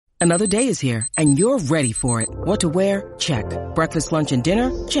Another day is here, and you're ready for it. What to wear? Check. Breakfast, lunch, and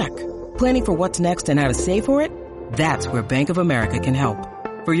dinner? Check. Planning for what's next and how to save for it? That's where Bank of America can help.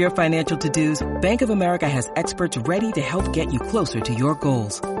 For your financial to-dos, Bank of America has experts ready to help get you closer to your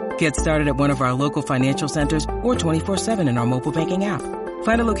goals. Get started at one of our local financial centers or 24/7 in our mobile banking app.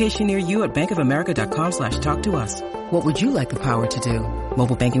 Find a location near you at bankofamerica.com/talktous. What would you like the power to do?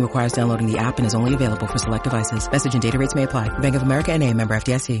 Mobile banking requires downloading the app and is only available for select devices. Message and data rates may apply. Bank of America NA, member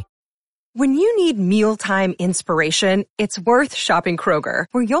FDIC. When you need mealtime inspiration, it's worth shopping Kroger,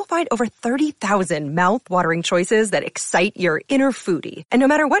 where you'll find over 30,000 mouth-watering choices that excite your inner foodie. And no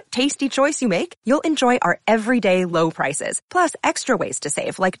matter what tasty choice you make, you'll enjoy our everyday low prices, plus extra ways to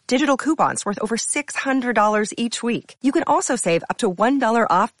save, like digital coupons worth over $600 each week. You can also save up to $1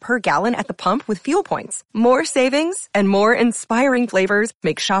 off per gallon at the pump with fuel points. More savings and more inspiring flavors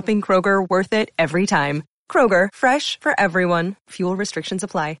make shopping Kroger worth it every time. Kroger, fresh for everyone. Fuel restrictions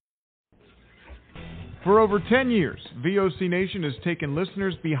apply. For over 10 years, VOC Nation has taken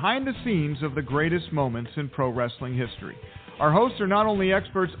listeners behind the scenes of the greatest moments in pro wrestling history. Our hosts are not only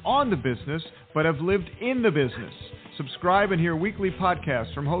experts on the business, but have lived in the business. Subscribe and hear weekly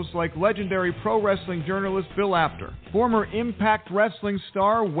podcasts from hosts like legendary pro wrestling journalist Bill Apter, former Impact Wrestling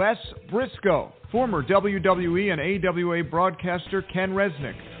star Wes Briscoe, former WWE and AWA broadcaster Ken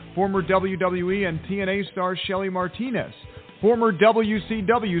Resnick, former WWE and TNA star Shelly Martinez, former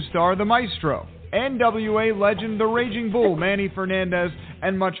WCW star The Maestro, NWA legend The Raging Bull Manny Fernandez,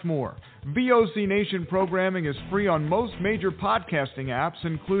 and much more. VOC Nation programming is free on most major podcasting apps,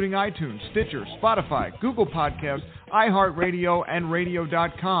 including iTunes, Stitcher, Spotify, Google Podcasts, iHeartRadio, and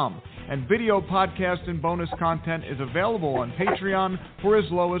Radio.com. And video podcast and bonus content is available on Patreon for as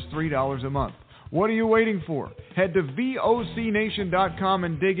low as $3 a month. What are you waiting for? Head to VOCNation.com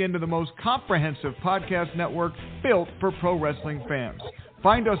and dig into the most comprehensive podcast network built for pro wrestling fans.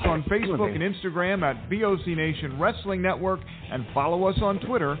 Find us on Facebook and Instagram at VOC Nation Wrestling Network and follow us on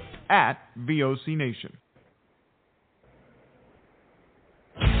Twitter at VOC Nation.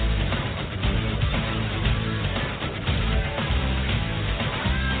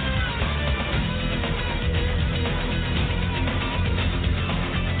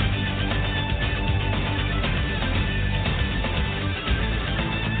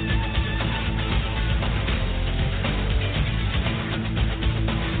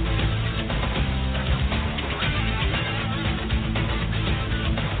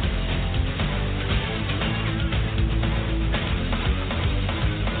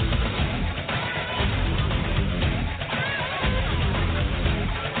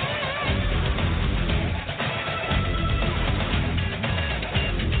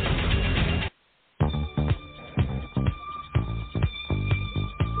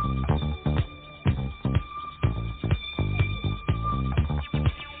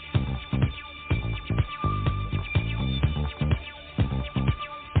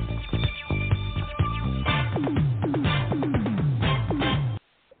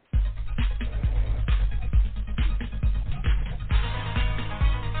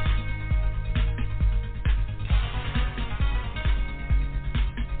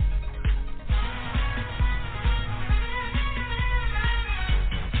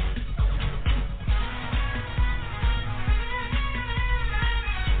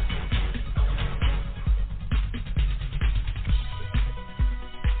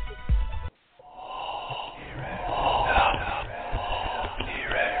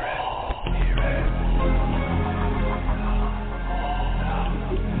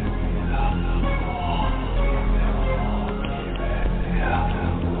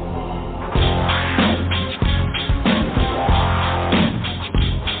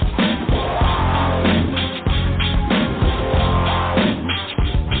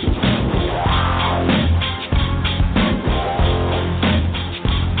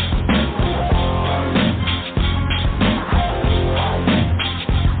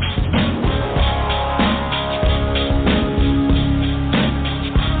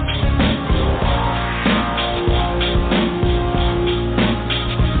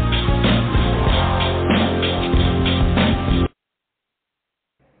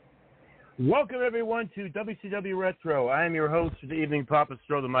 Welcome, everyone, to WCW Retro. I am your host for the evening, Papa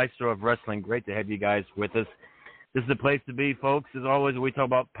Stro, the Maestro of Wrestling. Great to have you guys with us. This is the place to be, folks. As always, we talk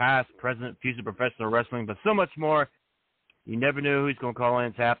about past, present, future professional wrestling, but so much more. You never knew who's going to call in.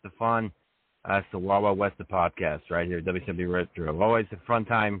 It's half the fun. It's the Wild Wild West, the podcast, right here at WCW Retro. Always a fun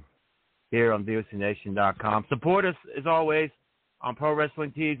time here on VOCNation.com. Support us, as always, on Pro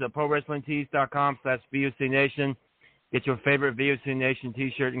Wrestling Tees at ProWrestlingTees.com/VOCNation. Get your favorite VOC Nation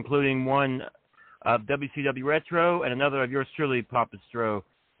T-shirt, including one of WCW Retro and another of yours truly, Papa Stro,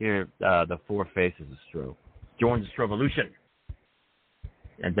 here at the Four Faces of Stro. Join the Strovolution.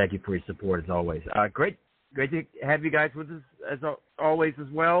 And thank you for your support as always. Great to have you guys with us as always as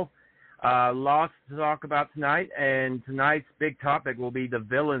well. Lots to talk about tonight, and tonight's big topic will be the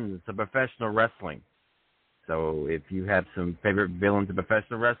villains of professional wrestling. So if you have some favorite villains of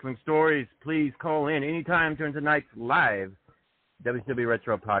professional wrestling stories, please call in anytime during tonight's live WCW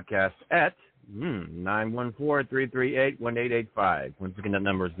Retro podcast at 914-338-1885. Once again, that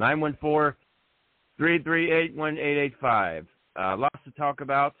number is 914-338-1885. Lots to talk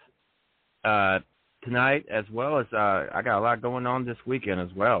about tonight, as well as I got a lot going on this weekend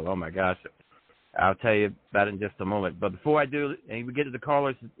as well. Oh, my gosh. I'll tell you about it in just a moment. But before I do, and we get to the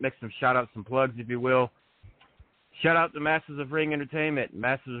callers, make some shout-outs and plugs, if you will. Shout out to Masters of Ring Entertainment,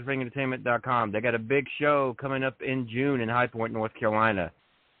 mastersofringentertainment.com. They got a big show coming up in June in High Point, North Carolina.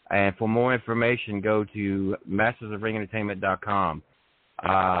 And for more information, go to mastersofringentertainment.com.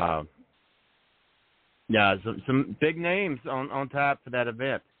 Yeah, some big names on tap for that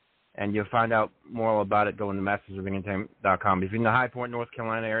event. And you'll find out more about it going to mastersofringentertainment.com. If you're in the High Point, North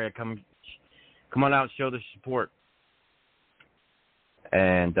Carolina area, come on out and show the support.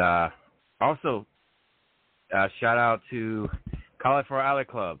 And also, shout out to Cauliflower Alley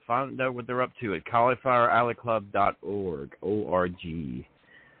Club. Find out what they're up to at caulifloweralleyclub.org. O-R-G.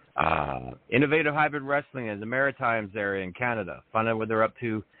 Innovative Hybrid Wrestling in the Maritimes area in Canada. Find out what they're up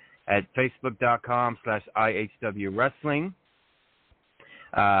to at facebook.com/IHW Wrestling.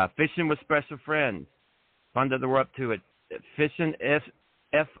 Fishing with Special Friends. Find out what they're up to at Fishing,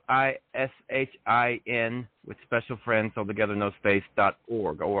 F-I-S-H-I-N, with Special Friends, all together, no space,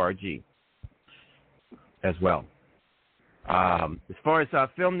 .org, O-R-G. As well. As far as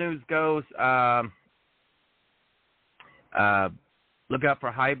film news goes, look out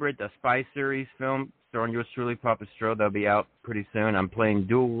for Hybrid, a Spy Series film starring yours truly, Papa Stro. That'll be out pretty soon. I'm playing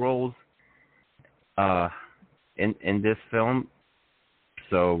dual roles in this film.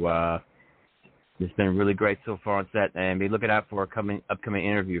 So it's been really great so far on set. And be looking out for an upcoming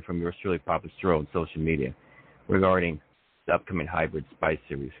interview from yours truly, Papa Stro, on social media regarding the upcoming Hybrid Spy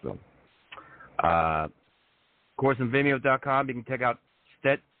Series film. Of course, on Vimeo.com, you can check out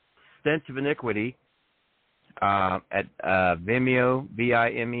Stench of Iniquity at Vimeo,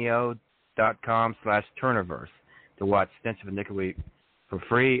 Vimeo.com/Turniverse to watch Stench of Iniquity for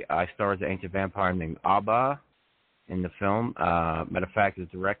free. I star as an ancient vampire named Abba in the film. Matter of fact, the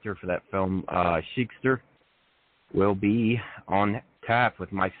director for that film, Sheikster, will be on tap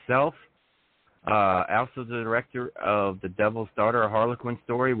with myself. Also the director of The Devil's Daughter, a Harlequin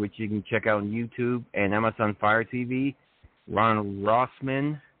story, which you can check out on YouTube and Amazon Fire TV. Ron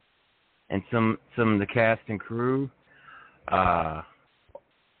Rossman and some of the cast and crew. All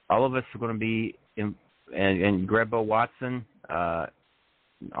of us are going to be in, and Grebo Watson,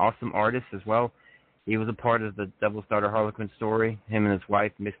 awesome artist as well. He was a part of The Devil's Daughter Harlequin story, him and his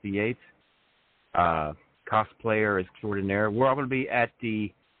wife, Misty Yates. Cosplayer extraordinaire. We're all going to be at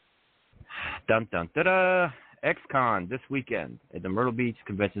the XCon this weekend at the Myrtle Beach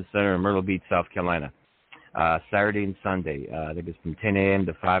Convention Center in Myrtle Beach, South Carolina. Saturday and Sunday. I think it's from 10 a.m.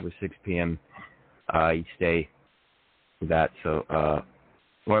 to 5 or 6 p.m. Each day for that. So,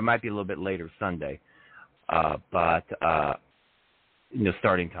 or it might be a little bit later Sunday, but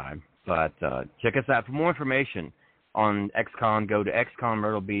starting time. But check us out. For more information on XCon, go to XCon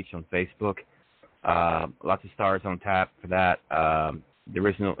Myrtle Beach on Facebook. Lots of stars on tap for that. The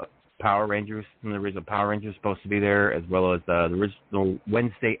original Power Rangers, some of the original Power Rangers supposed to be there, as well as the original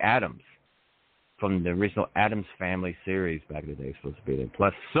Wednesday Addams from the original Addams Family series back in the day supposed to be there.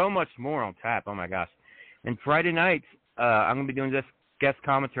 Plus so much more on tap. Oh, my gosh. And Friday night, I'm going to be doing this guest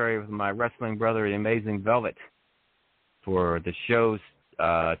commentary with my wrestling brother, The Amazing Velvet, for the show's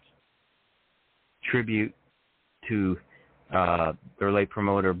tribute to their late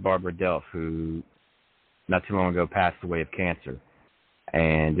promoter, Barbara Delph, who not too long ago passed away of cancer.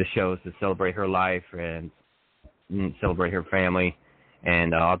 And this show is to celebrate her life and celebrate her family.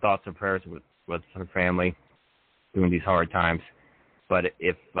 And our thoughts and prayers with her family during these hard times. But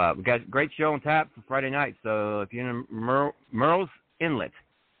if we got a great show on tap for Friday night, so if you're in Murrells Inlet,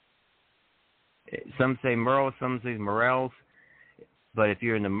 some say Murrells, some say Morels, but if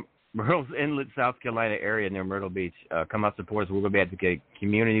you're in the Murrells Inlet, South Carolina area near Myrtle Beach, come out support us. We're going to be at the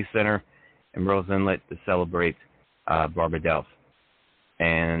Community Center in Murrells Inlet to celebrate Barbara Delph.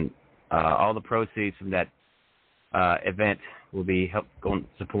 And all the proceeds from that event will be going to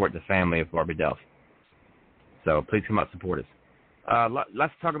support the family of Barbara Delph. So please come out and support us.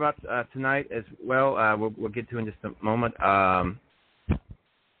 Let's talk about tonight as well. We'll get to in just a moment.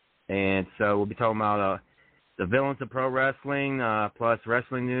 And so we'll be talking about the villains of pro wrestling, plus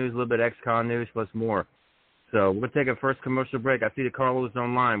wrestling news, a little bit of ex-con news, plus more. So we'll take a first commercial break. I see the callers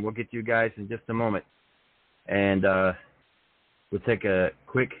online. We'll get you guys in just a moment. And we'll take a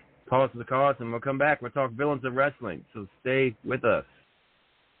quick pause for the cause, and we'll come back. We'll talk villains of wrestling. So stay with us.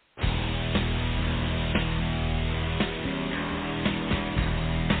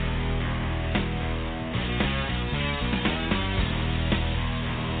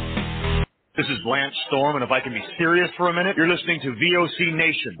 This is Lance Storm, and if I can be serious for a minute, you're listening to VOC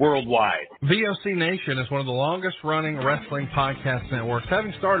Nation Worldwide. VOC Nation is one of the longest-running wrestling podcast networks,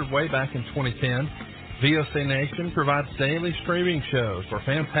 having started way back in 2010. VOC Nation provides daily streaming shows where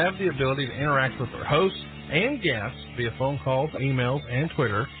fans have the ability to interact with their hosts and guests via phone calls, emails, and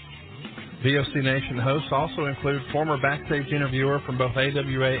Twitter. VOC Nation hosts also include former backstage interviewer from both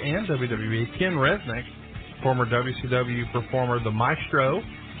AWA and WWE, Ken Resnick, former WCW performer The Maestro,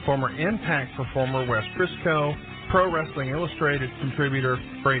 former Impact performer Wes Briscoe, Pro Wrestling Illustrated contributor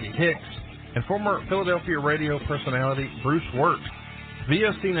Brady Hicks, and former Philadelphia radio personality Bruce Wirt.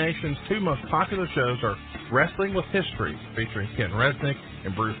 VOC Nation's two most popular shows are Wrestling with History, featuring Ken Resnick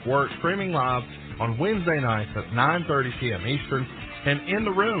and Bruce Wirt, streaming live on Wednesday nights at 9:30 p.m. Eastern, and In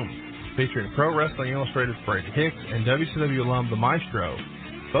the Room, featuring Pro Wrestling Illustrated's Brady Hicks and WCW alum The Maestro.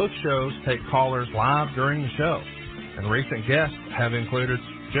 Both shows take callers live during the show, and recent guests have included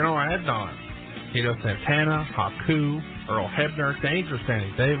General Adnan, Tito Santana, Haku, Earl Hebner, Dangerous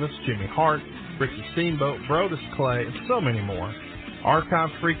Danny Davis, Jimmy Hart, Ricky Steamboat, Brodus Clay, and so many more.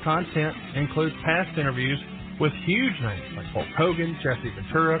 Archive-free content includes past interviews with huge names like Hulk Hogan, Jesse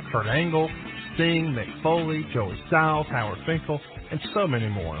Ventura, Kurt Angle, Sting, Mick Foley, Joey Styles, Howard Finkel, and so many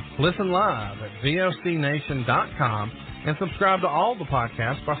more. Listen live at VOCNation.com and subscribe to all the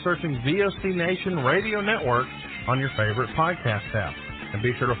podcasts by searching VOC Nation Radio Network on your favorite podcast app. And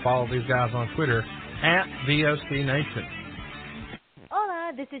be sure to follow these guys on Twitter at VOC Nation.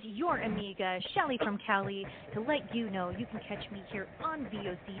 Hola, this is your amiga, Shelly from Cali, to let you know you can catch me here on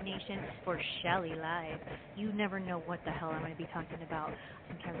VOC Nation for Shelly Live. You never know what the hell I'm going to be talking about.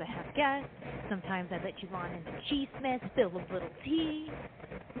 Sometimes I have guests, sometimes I let you on into cheese-mess, spill a little tea.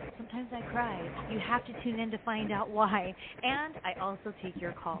 Sometimes I cry. You have to tune in to find out why. And I also take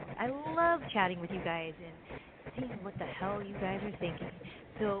your calls. I love chatting with you guys and seeing what the hell you guys are thinking.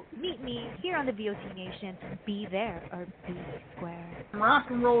 So meet me here on the VOC Nation. Be there or be square. Rock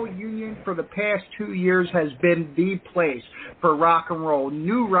and Roll Union for the past 2 years has been the place for rock and roll,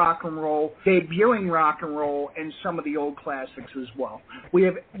 new rock and roll, debuting rock and roll, and some of the old classics as well. We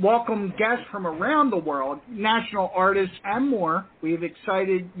have welcomed guests from around the world, national artists, and more. We have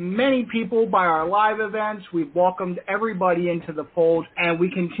excited many people by our live events. We've welcomed everybody into the fold, and we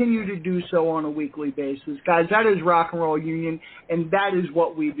continue to do so on a weekly basis. Guys, that is Rock and Roll Union, and that is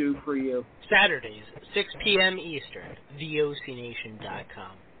what we do for you. Saturdays, 6 p.m. Eastern,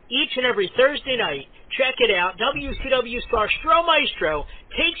 VOCNation.com. Each and every Thursday night, check it out, WCW star Stro Maestro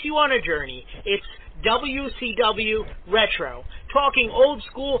takes you on a journey. It's WCW Retro, talking old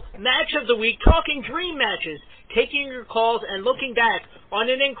school match of the week, talking dream matches, taking your calls and looking back on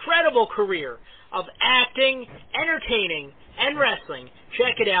an incredible career of acting, entertaining, and wrestling.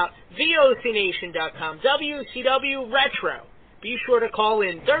 Check it out, VOCNation.com, WCW Retro. Be sure to call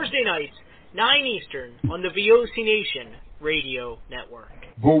in Thursday nights, 9 Eastern, on the VOC Nation Radio Network.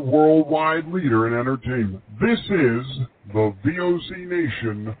 The worldwide leader in entertainment. This is the VOC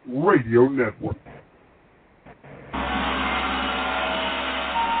Nation Radio Network.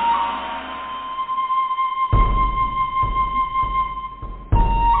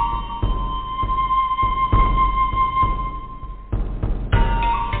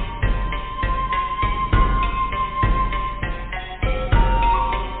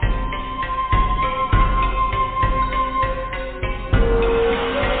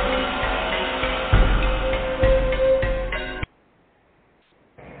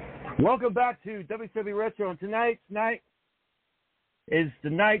 Welcome back to WCW Retro, and tonight's night is the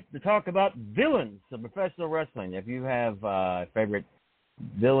night to talk about villains of professional wrestling. If you have a favorite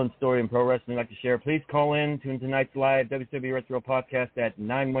villain story in pro wrestling you'd like to share, please call in to tonight's live WCW Retro podcast at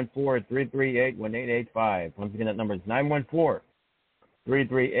 914-338-1885. Once again, that number is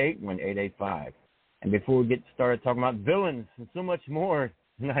 914-338-1885. And before we get started talking about villains and so much more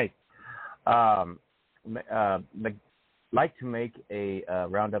tonight, like to make a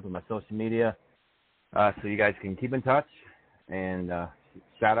roundup of my social media so you guys can keep in touch, and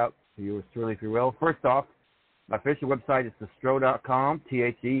shout out to yours truly, if you will. First off, my official website is thestro.com,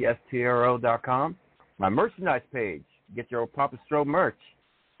 THESTRO.com. My merchandise page, get your old Papa Stro merch,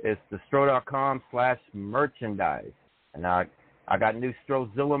 is thestro.com/merchandise. And I I got new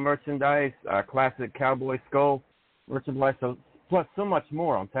Strozilla merchandise, classic cowboy skull merchandise, plus so much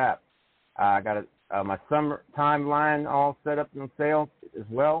more on tap. I got my summertime line all set up on sale as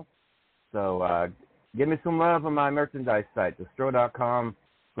well. So give me some love on my merchandise site,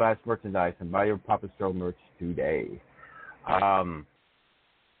 thestro.com/merchandise, and buy your Papa Stro merch today. I'm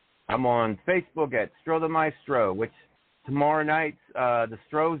on Facebook at Stro the Maestro, which tomorrow night, the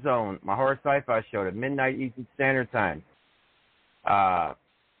Stro Zone, my horror sci-fi show at midnight Eastern Standard Time, on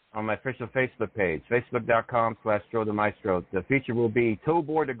my official Facebook page, facebook.com/Stro the Maestro. The feature will be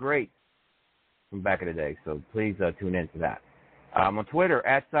Tobor the Great from back in the day, so please tune in to that. On Twitter,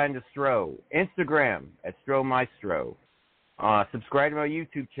 @SignTheStro. Instagram, @Stro Maestro. Subscribe to my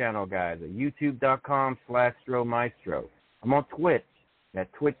YouTube channel, guys, at youtube.com/Stro Maestro. I'm on Twitch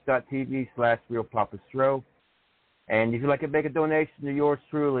at twitch.tv/RealPapaStro. And if you'd like to make a donation to yours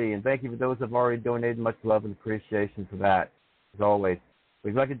truly, and thank you for those who have already donated, much love and appreciation for that, as always. If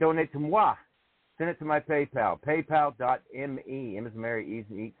you'd like to donate to moi, send it to my PayPal, paypal.me, M as in Mary, E as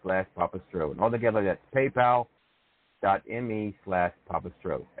in Eat, /PapaStro. And all together, that's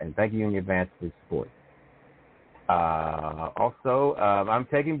paypal.me/PapaStro. And thank you in advance for your support. Also, I'm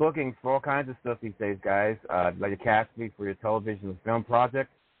taking bookings for all kinds of stuff these days, guys. If you'd like to cast me for your television and film project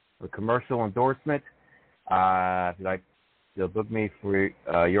or commercial endorsement, if you'd like to book me for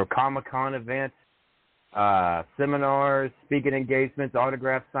your Comic-Con event, seminars, speaking engagements,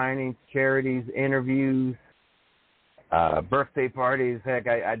 autograph signings, charities, interviews, birthday parties. Heck,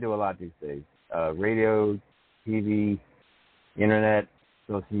 I do a lot these days. Radio, TV, internet,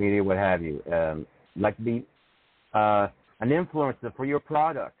 social media, what have you. Like to be an influencer for your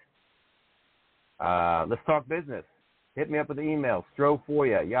product. Let's talk business. Hit me up with an email,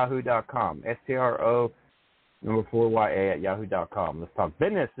 strofoya@yahoo.com, STRO4YA@yahoo.com. Let's talk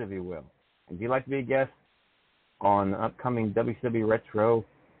business, if you will. And if you'd like to be a guest on an upcoming WCW Retro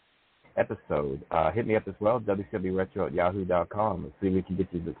episode, hit me up as well, WCWRetro@yahoo.com. Let's see if we can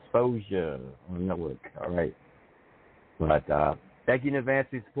get you the exposure on the network. All right. But thank you in advance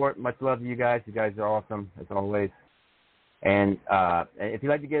for your support. Much love to you guys. You guys are awesome, as always. And if you'd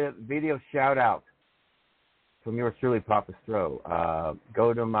like to get a video shout-out from yours truly, Papa Stro,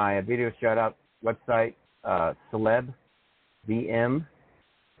 go to my video shout-out website,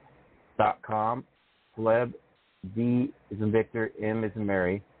 celebvm.com, celeb, V as in Victor, M as in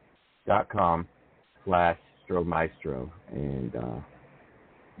Mary, .com/Stro Maestro, and I'll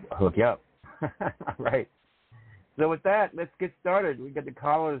hook you up. All right. So with that, let's get started. We got the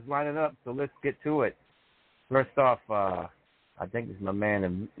callers lining up, so let's get to it. First off, I think this is my man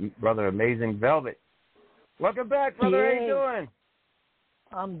and brother, Amazing Velvet. Welcome back, brother. Hey. How you doing?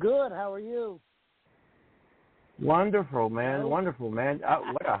 I'm good. How are you? Wonderful, man. Wonderful, man.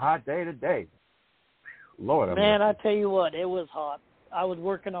 What a hot day today. Lord, man, I tell you what, it was hot. I was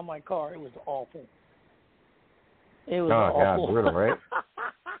working on my car. It was awful. It was awful. God, brutal, right?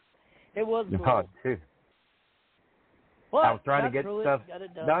 It was brutal. No, dude. What? I was trying to get stuff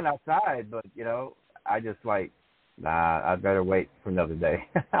done outside, but, I just I better wait for another day.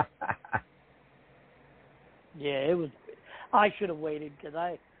 Yeah, it was. I should have waited because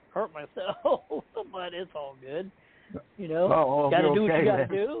I hurt myself, but it's all good. Got to do what you got to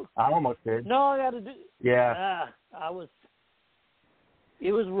do. I almost did. No, I got to do. Yeah.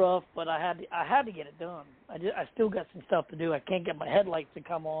 It was rough, but I had to get it done. I still got some stuff to do. I can't get my headlights to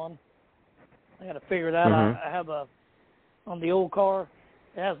come on. I got to figure that out. I have on the old car,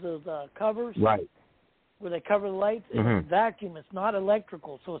 it has those covers. Right. Where they cover the lights. It's vacuum. It's not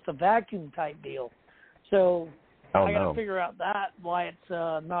electrical, so it's a vacuum type deal. So I got to figure out why it's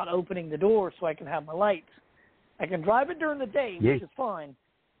not opening the door so I can have my lights. I can drive it during the day, which is fine,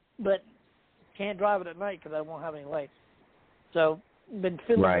 but can't drive it at night because I won't have any lights. So been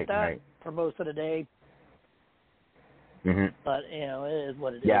fiddling with that for most of the day. But it is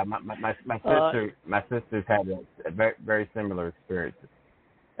what it is. Yeah, my sister's had a very, very similar experience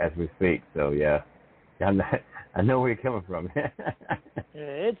as we speak. So yeah, I know where you're coming from.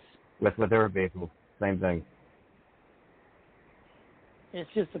 It's with her vehicle, same thing. It's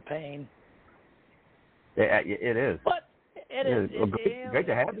just a pain. It is. But it is. Well, great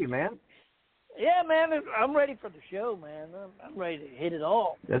to have you, man. Yeah, man. I'm ready for the show, man. I'm ready to hit it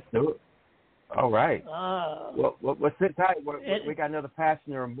all. Let's do it. All right. Well, let's sit tight. We got another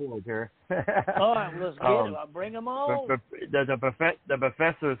passenger on board here. All right, let's get it. I'll bring them all. The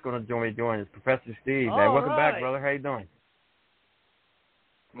professor is going to join me doing this. Professor Steve. Hey, welcome back, brother. How you doing?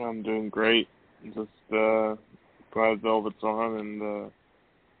 I'm doing great. Just glad Velvet's on, and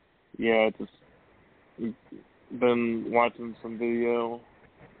just been watching some video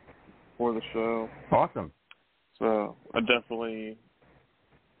for the show. Awesome. So I definitely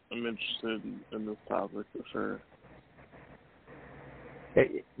am interested in this topic for sure.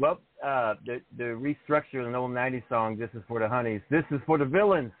 Hey, well, the restructure of an old 90s song, This Is for the Honeys, This Is for the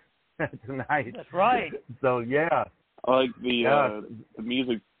Villains tonight. That's right. So, yeah. I like the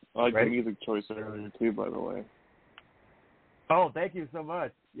music. I like right? the music choice earlier, too, by the way. Oh, thank you so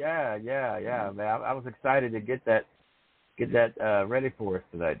much. Yeah, man. I was excited to get that ready for us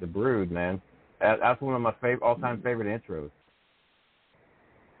tonight. The Brood, man. That's one of my all-time favorite intros.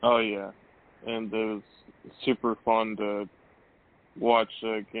 Oh yeah, and it was super fun to watch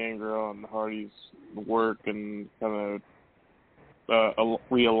Gangrel and the Hardys work and kind of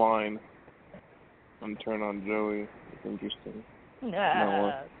realign and turn on Joey. It's interesting.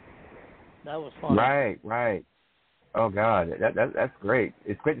 That was fun. Right. Oh God, that's great.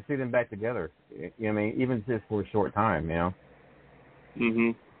 It's great to see them back together. You know what I mean, even just for a short time, you know.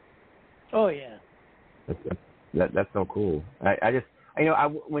 Mhm. Oh yeah. That's so cool. I just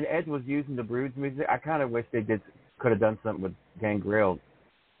when Edge was using the Brood's music, I kind of wish they could have done something with Gangrel,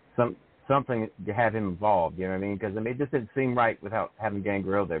 something to have him involved. You know what I mean? Because it just didn't seem right without having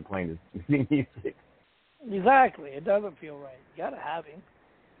Gangrel there playing his music. Exactly. It doesn't feel right. You gotta have him.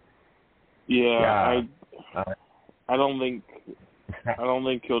 Yeah. I don't think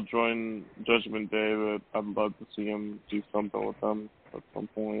he'll join Judgment Day, but I'd love to see him do something with them at some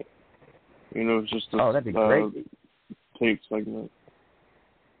point. You know, just a that'd be great. tape segment.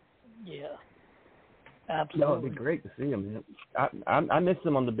 Yeah, absolutely. No, it'd be great to see him. I miss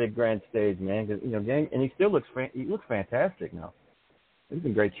him on the big grand stage, man. Cause, and he still looks fantastic now. He's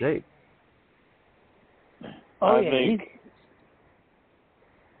in great shape. I think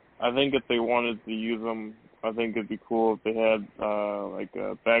if they wanted to use him, I think it'd be cool if they had like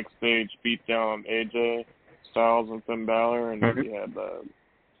a backstage beatdown on AJ Styles and Finn Balor, and maybe had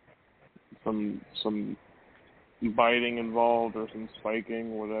some biting involved or some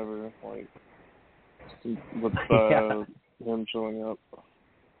spiking, whatever, like with him showing up.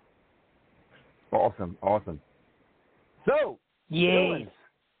 Awesome. So, yay.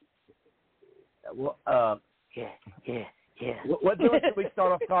 Well, yeah. What should we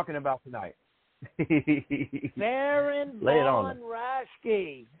start off talking about tonight? Baron Von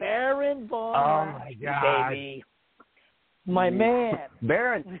Raschke. Baron Von Raschke, baby. My man.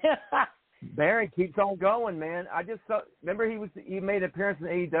 Baron keeps on going, man. I just saw. Remember, he made an appearance in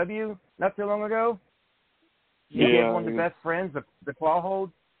AEW not too long ago. He gave one of the best friends the claw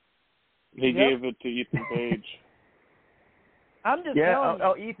hold. He gave it to Ethan Page. I'm just telling you.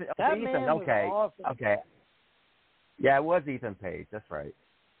 Oh, Ethan. That Ethan. Man Okay. was awesome. Okay. Yeah, it was Ethan Page. That's right.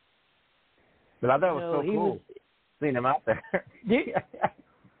 But I thought it was so cool seeing him out there.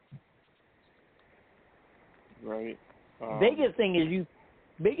 Right. Biggest thing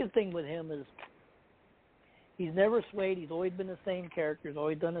with him is he's never swayed. He's always been the same character. He's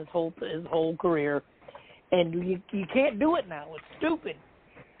always done his whole career, and you can't do it now. It's stupid.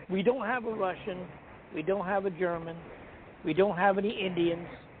 We don't have a Russian. We don't have a German. We don't have any Indians.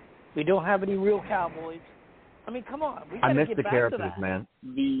 We don't have any real cowboys. I mean, come on. We I miss get the back characters, to that. man.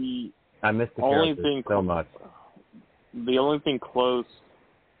 I miss the characters so much. The only thing close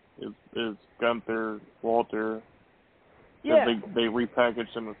is Gunther, Walter. Yeah. They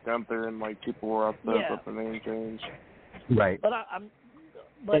repackaged him as Gunther, and like people were upset with the name change. Right. But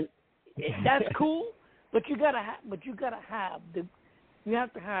that's cool. But you gotta have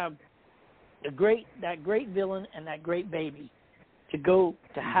that great villain and that great baby to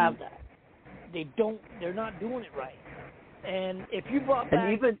have that. They're not doing it right. And if you brought back...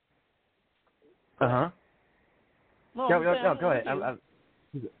 And even... Uh-huh. No, go ahead.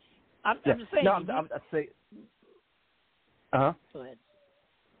 I'm just saying... No, I'm saying... Uh-huh. Go ahead.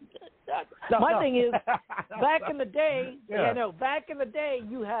 My thing is, back in the day, back in the day,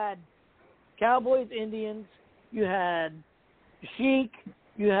 you had Cowboys, Indians, you had Sheik,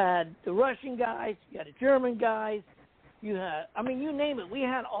 you had the Russian guys, you had the German guys, you name it. We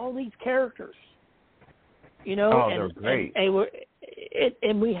had all these characters, they were great.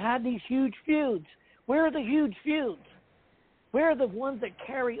 And we had these huge feuds. Where are the huge feuds? Where are the ones that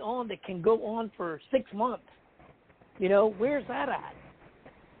carry on, that can go on for 6 months? Where's that at?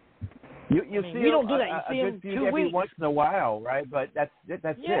 You see, we don't do that. You see a good feud 2 every weeks. once in a while, right? But that's it.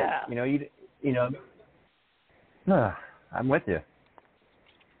 I'm with you.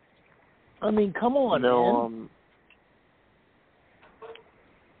 I mean, come on, man.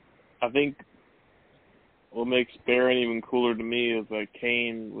 I think what makes Baron even cooler to me is that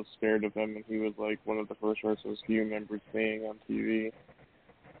Kane was scared of him, and he was like one of the first wrestlers you remember seeing on TV. It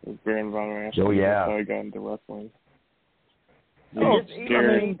was Baron Von Raschke. Oh yeah. That's how I got into wrestling. He's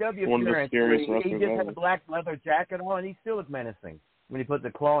scary. One of the scariest wrestlers he just had a ever. black leather jacket on, and he still looks menacing when he put the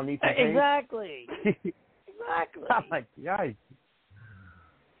claw underneath his Exactly. face. Exactly. I'm like, guys.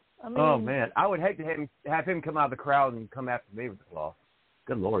 I mean, Oh man, I would hate to have him come out of the crowd and come after me with the claw.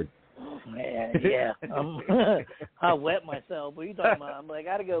 Good Lord. Man, yeah. I wet myself. What are you talking about? I'm like,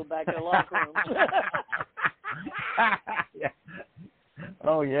 I got to go back to the locker room. Yeah.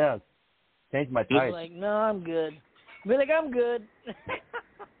 Oh yeah. Change my I'm tights. like, no, I'm good. Be like, I'm good.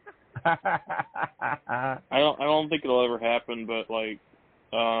 I don't think it'll ever happen, but like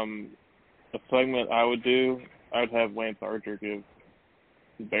a segment I would do, I would have Lance Archer give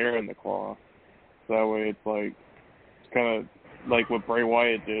Baron the claw. So that way it's kind of like what Bray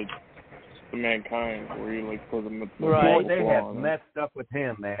Wyatt did to Mankind, where you like put him with the Right. They claw have messed up with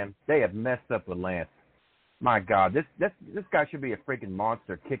him, man. They have messed up with Lance. My God, this guy should be a freaking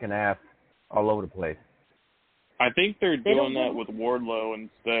monster, kicking ass all over the place. I think they're doing that with Wardlow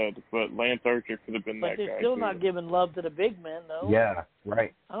instead, but Lance Archer could have been that guy. But they're still too. not giving love to the big men, though. Yeah,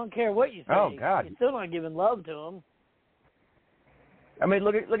 right. I don't care what you say. Oh God, you're still not giving love to him. I mean,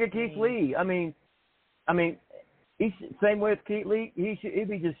 look at Keith Lee. I mean, he's same way as Keith Lee. He'd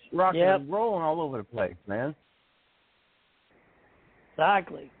be just rocking and rolling all over the place, man.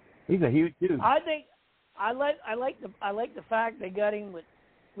 Exactly. He's a huge dude. I think I like the fact they got him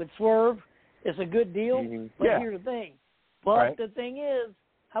with Swerve. It's a good deal. Mm-hmm. But Yeah. here's the thing. But Right. the thing is,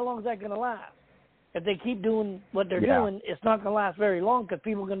 how long is that going to last? If they keep doing what they're Yeah. doing, it's not going to last very long because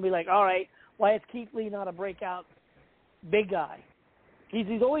people are going to be like, all right, why is Keith Lee not a breakout big guy?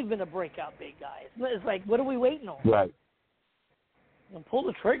 He's always been a breakout big guy. It's like, what are we waiting on? Right. And pull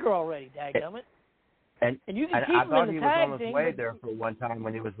the trigger already, dadgummit. And you can keep I him thought in he the was tag on his thing, way but there for one time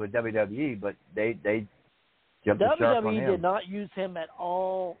when he was with WWE, but they jumped the shark on WWE him. did not use him at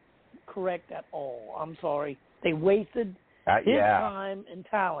all correct at all. I'm sorry. They wasted his time and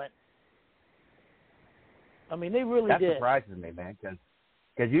talent. I mean, they really did. That surprises me, man,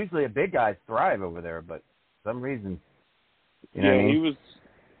 because usually a big guys thrive over there, but for some reason, you know what I mean?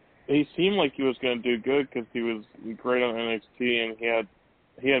 He seemed like he was going to do good because he was great on NXT, and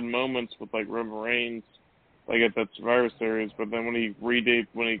he had moments with like Roman Reigns, like at that Survivor Series. But then when he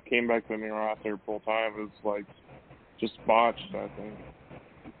came back to the main roster full time, it was like just botched, I think.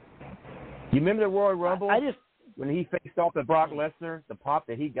 You remember the Royal Rumble? I just when he faced off with Brock Lesnar, the pop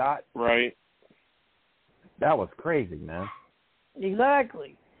that he got. Right. That was crazy, man.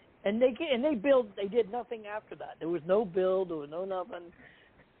 Exactly. And they did nothing after that. There was no build. There was no nothing.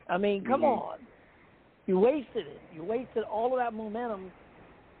 I mean, come on. You wasted it. You wasted all of that momentum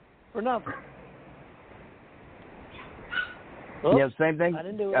for nothing. Oops, Yeah, same thing I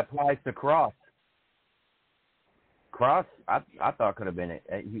didn't do it. applies to Cross. Cross, I thought could have been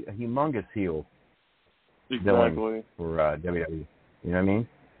a humongous heel Exactly. for WWE. You know what I mean?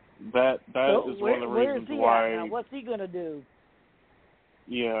 That So is one of the where reasons is he why. at now? What's he gonna do?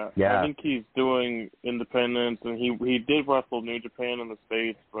 Yeah, Yeah. I think he's doing independence, and he did wrestle New Japan in the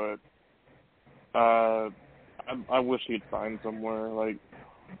States, but I wish he'd signed somewhere. Like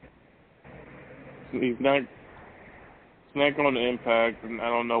he's not going to Impact, and I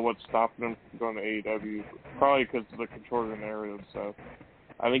don't know what's stopping him from going to AEW. Probably because of the control narrative. So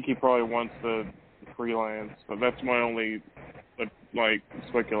I think he probably wants to freelance, but that's my only like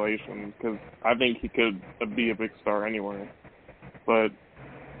speculation because I think he could be a big star anywhere, but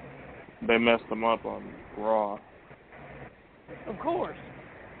they messed him up on Raw. Of course,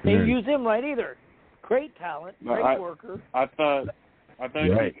 they didn't use him right either. Great talent, great worker. I thought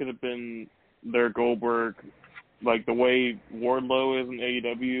Right. he could have been their Goldberg, like the way Wardlow is in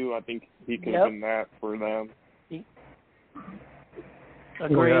AEW. I think he could have been that for them.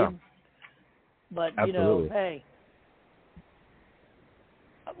 Agreed. Yeah. But, Absolutely. hey.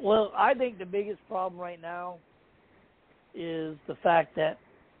 Well, I think the biggest problem right now is the fact that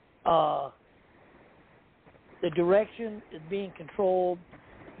the direction is being controlled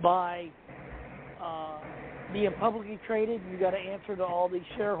by being publicly traded. You got to answer to all these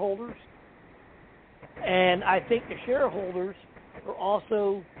shareholders. And I think the shareholders are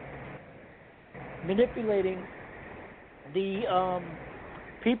also manipulating the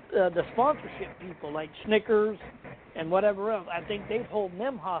sponsorship people like Snickers and whatever else. I think they've holding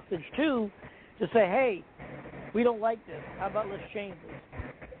them hostage too to say, hey, we don't like this. How about let's change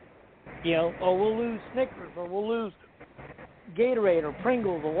this? Or we'll lose Snickers, or we'll lose Gatorade or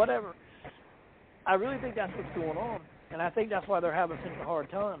Pringles or whatever. I really think that's what's going on, and I think that's why they're having such a hard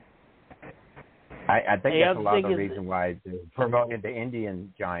time. I think that's a lot of the reason why they're promoting the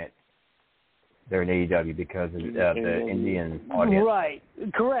Indian giant. they're in AEW because of the Indian audience. Right,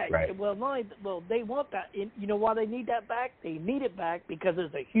 correct. Right. Well, they want that. You know why they need that back? They need it back because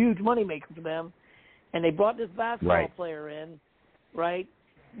it's a huge moneymaker for them, and they brought this basketball player in, right?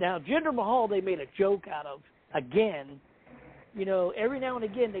 Now, Jinder Mahal, they made a joke out of again. You know, every now and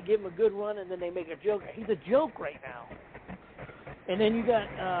again they give him a good run, and then they make a joke. He's a joke right now. And then you got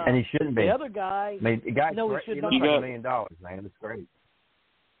and he shouldn't be. The other guy. I mean, the guy, no, he should not. He looks like $1 million, man. It's great.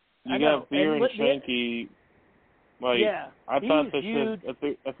 You got Veer and Shanky. Like, yeah, I thought they should.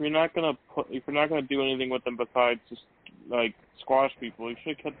 If you're not gonna do anything with them besides just like squash people, you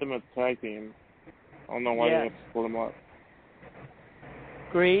should have kept them as a tag team. I don't know why they have to split them up.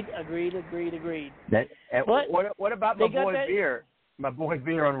 Agreed. What about my boy Veer? My boy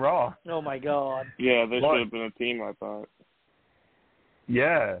Veer on Raw. Oh my God. Yeah, they should have been a team, I thought.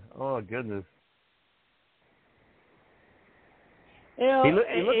 Yeah. Oh goodness. You know, he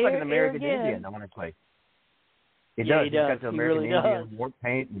looks like an American Indian. I want to play. He does. He's got the American Indian war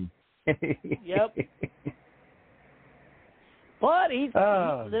paint. And yep. But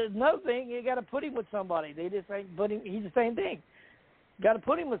there's another thing. You got to put him with somebody. They just ain't put him. He's the same thing. Got to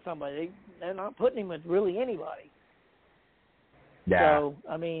put him with somebody. They're not putting him with really anybody. Yeah. So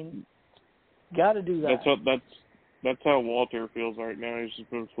I mean, got to do that. That's how Walter feels right now. He's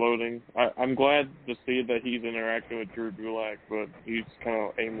just been floating. I'm glad to see that he's interacting with Drew Gulak, but he's kind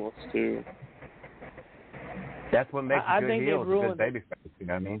of aimless too. That's what makes a good heel, a good babyface. You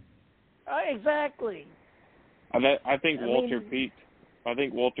know what I mean? Exactly. I think Walter peaked. I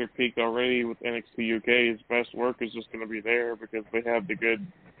think Walter peaked already with NXT UK. His best work is just going to be there because they have the good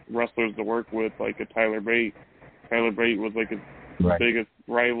wrestlers to work with, like a Tyler Bate. Tyler Bate was like his biggest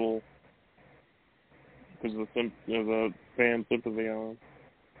rival because of the fan sympathy on him.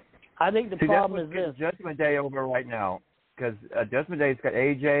 I think the problem is this. Judgment Day over right now because Judgment Day's got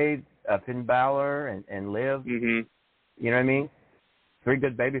AJ, Finn Balor, and Liv. Mm-hmm. You know what I mean? 3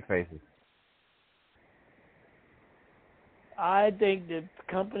 good baby faces. I think the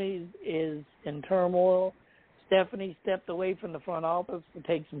company is in turmoil. Stephanie stepped away from the front office to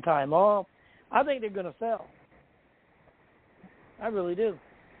take some time off. I think they're going to sell. I really do.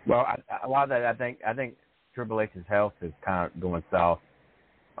 Well, a lot of that, I think Triple H's health is kind of going south.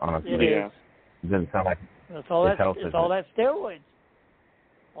 Honestly, it doesn't sound like it's all that steroids.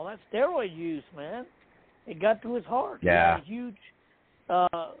 All that steroid use, man. It got to his heart. Yeah. He had a huge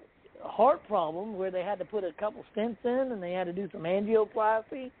heart problem where they had to put a couple stents in and they had to do some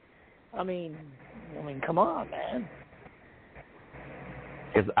angioplasty. I mean, come on, man.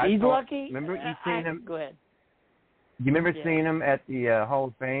 He's lucky. Remember you seen him? Go ahead. You remember seeing him at the Hall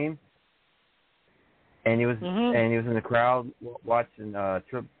of Fame? And he was in the crowd watching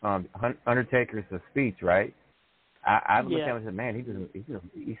Undertaker's speech, right? I looked at him and said, "Man,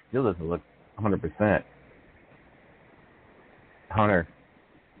 he still doesn't look 100%." Hunter,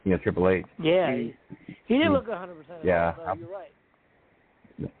 Triple H. Yeah, he didn't look 100%. Yeah, so you're right.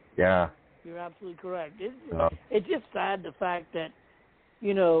 Yeah, you're absolutely correct. It's just sad the fact that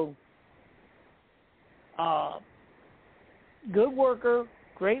good worker,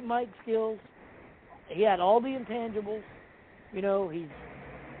 great mic skills. He had all the intangibles.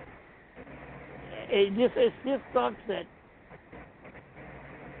 It just sucks that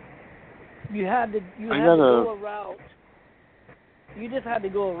you had to go a route. You just had to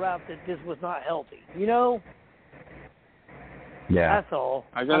go a route that this was not healthy. Yeah. That's all.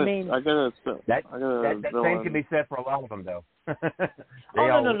 That same can be said for a lot of them, though. No.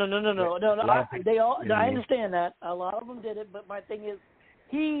 I understand that. A lot of them did it, but my thing is,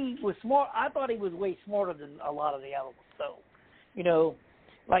 he was smart. I thought he was way smarter than a lot of the other ones. So,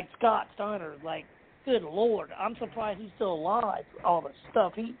 like Scott Steiner, like, good Lord, I'm surprised he's still alive. All the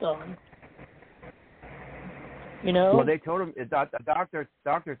stuff he's done. Well, they told him. The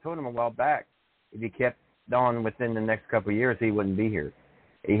doctor told him a while back if he kept on within the next couple of years, he wouldn't be here.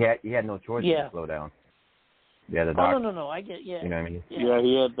 He had no choice to slow down. Yeah, the doctor. No. I get. Yeah. You know what I mean? Yeah,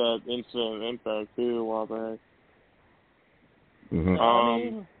 he had that instant impact too a while back. Mm-hmm.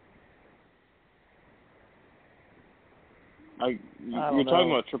 You're talking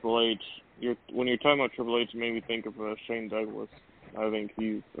about Triple H. When you're talking about Triple H, it made me think of Shane Douglas. I think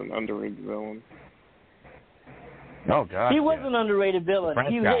he's an underrated villain. Oh God! He was an underrated villain.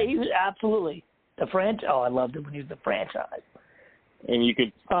 He was absolutely the franchise. Oh, I loved it when he was the franchise. And you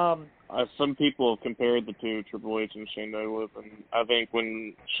could. Some people have compared the two, Triple H and Shane Douglas, and I think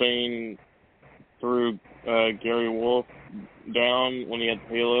when Shane threw Gary Wolf down when he had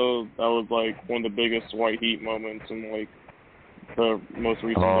the Halo, that was like one of the biggest white heat moments in like the most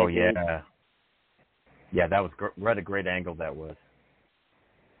recent. Oh decade. yeah, that was what a great angle that was.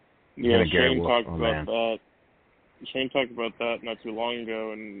 Yeah, Shane talked about that. Shane talked about that not too long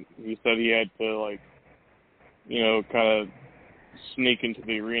ago, and he said he had to, like, you know, kind of sneak into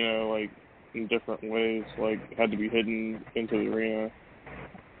the arena, like, in different ways, like, had to be hidden into the arena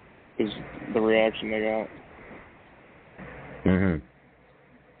because the reaction they got. Mm-hmm.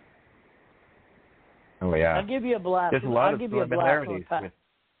 Oh, yeah. I'll give you a blast. There's a lot of similarities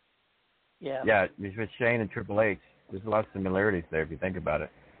with Shane and Triple H. There's a lot of similarities there if you think about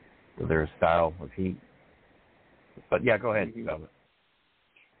it, with their style of heat. But, yeah, go ahead, Velvet.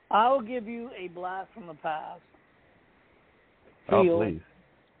 I'll give you a blast from the past. Oh, please.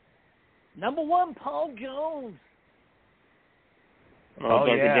 Number 1, Paul Jones.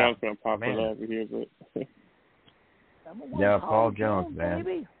 Dr. yeah. John's going to pop it up here, but... Number 1, yeah, Paul Jones, man.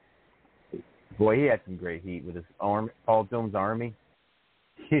 Baby. Boy, he had some great heat with his arm, Paul Jones' Army.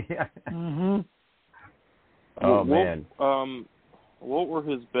 Mm-hmm. Oh, man. What were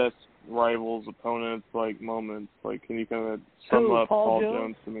his best rivals, opponents, like, moments? Like, can you kind of sum up Paul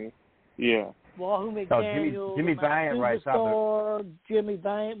Jones to me? Yeah. Wahoo McDaniel, Jimmy Valiant right top. Jimmy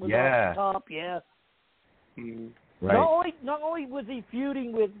Valiant was off the top, yeah. Mm-hmm. Right. Not only was he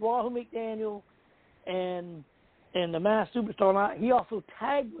feuding with Wahoo McDaniel and the Masked Superstar, he also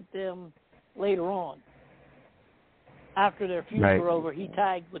tagged with them later on. After their feuds were over, he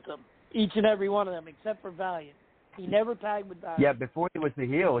tagged with them, each and every one of them, except for Valiant. He never tagged with Valiant. Yeah, before he was the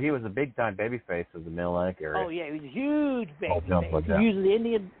heel, he was a big-time babyface of the Mid-Atlantic area. Oh, yeah, he was a huge babyface. He used the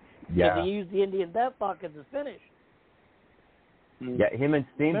Indian... Yeah. He used the Indian Deathlock as his finish. Yeah, him and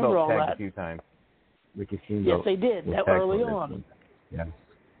Steamboat tagged a few times. Ricky Steamboat. Yes, they did. That early on. Yeah.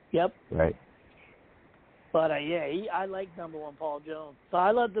 Yep. Right. But, I like number 1 Paul Jones. So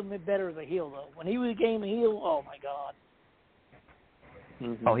I loved him better as a heel, though. When he became a heel, oh, my God.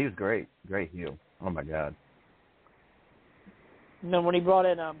 Mm-hmm. Oh, he was great. Great heel. Oh, my God. And then when he brought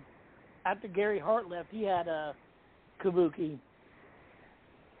in, after Gary Hart left, he had Kabuki.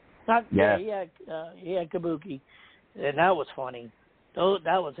 He had Kabuki, and that was funny. That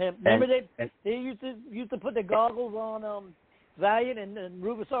was him. Remember they used to put the goggles on Valiant and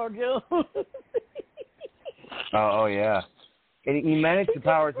Rubisar Joe. oh yeah, and he managed the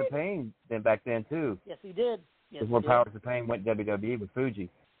Powers of Pain back then too. Yes, he did. Yes, when Powers of Pain went WWE with Fuji.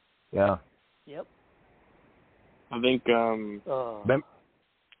 Yeah. Yep. I think. Remember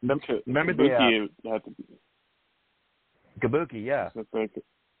Kabuki had to. Kabuki, yeah.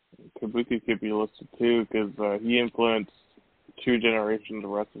 Kabuki could be listed too because he influenced 2 generations of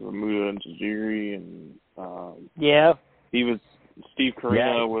wrestlers, Muda and Tajiri, and he was Steve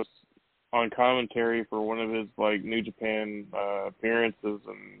Corino was on commentary for one of his like New Japan appearances,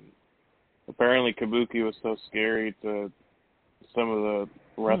 and apparently Kabuki was so scary to some of the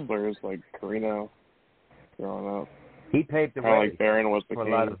wrestlers like Corino growing up. He paved the way like Baron was for a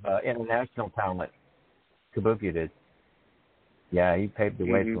lot of international talent. Kabuki did. Yeah, he paved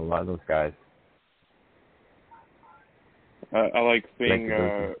the way for a lot of those guys. I like seeing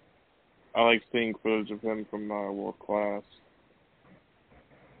footage of him from World Class.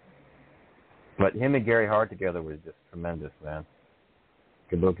 But him and Gary Hart together was just tremendous, man.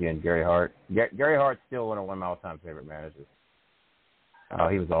 Kabuki and Gary Hart. Gary Hart's still one of my all-time favorite managers. Oh,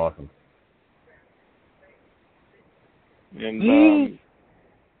 he was awesome. And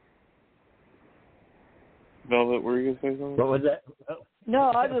Velvet, were you going to say something? What was that?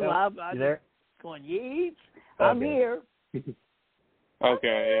 No, I just laughed. You there? Going, Yeats, I'm here.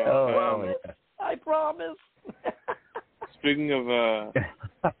 Okay, yeah. I promise. Speaking of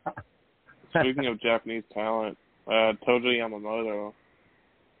Japanese talent, Tojo Yamamoto.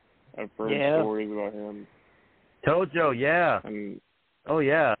 I've heard stories about him. Tojo, yeah. And,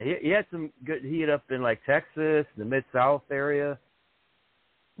 he had some good heat up in like Texas, the Mid-South area.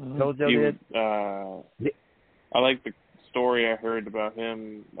 Tojo did. I like the story I heard about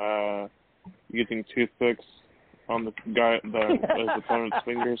him using toothpicks on his opponent's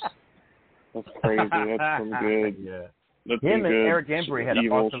fingers. That's crazy. That's some good. Yeah. That's him and good Eric Embry had an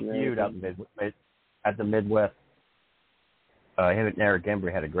awesome feud out at the Midwest. Him and Eric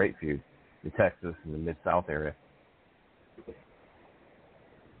Embry had a great feud in Texas and the Mid-South area.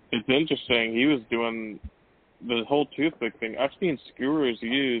 It's interesting. He was doing the whole toothpick thing. I've seen skewers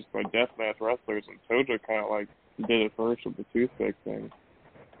used by deathmatch wrestlers, and Tojo kind of like did it first with the toothpick thing.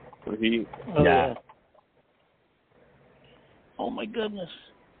 So he. Yeah. Oh my goodness!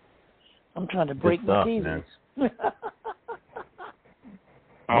 I'm trying to break my TVs.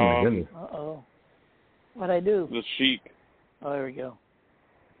 Oh my goodness! Uh-oh. What'd I do? The Sheik. Oh, there we go.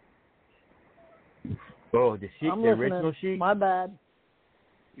 Oh, the Sheik, the original Sheik. My bad.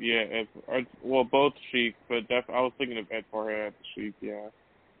 Yeah, both Sheik, but I was thinking of Ed Farhat, the Sheik. Yeah.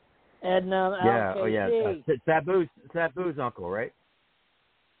 And yeah, LKC. oh yeah, Sabu's uncle, right?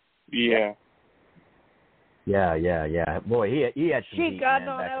 Yeah. Yeah. Boy, he had some Sheik heat, got man,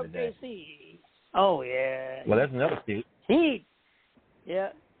 on back in the day. LKC. Oh yeah. Well, that's another heat. Heat. Yeah,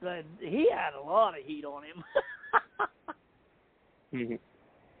 but he had a lot of heat on him.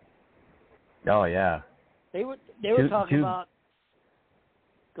 Oh yeah. They were talking about.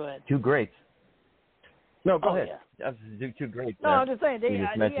 Go ahead. Two greats. No, go ahead. Yeah. Two greats. No, I'm just saying he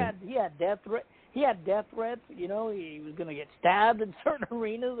had death threats. He had death threats. You know, he was going to get stabbed in certain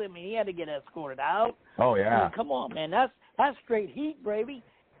arenas. I mean, he had to get escorted out. Oh yeah. I mean, come on, man. That's straight heat, baby.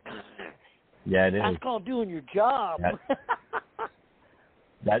 Yeah, it is. That's called doing your job.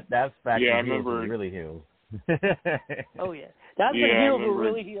 That's fact. Yeah, I remember. remember. Really heels. Oh yeah, that's when heels were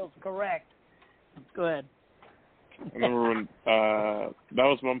really heels. Correct. Go ahead. I remember when that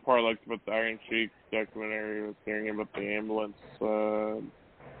was one part I liked about the Iron Sheik documentary, was hearing about the ambulance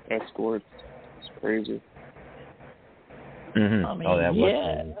escorts. It's crazy. Mm-hmm. I mean, that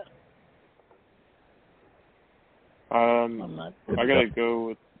yeah. was crazy. I gotta go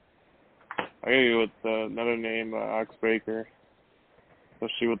with another name, Ox Baker.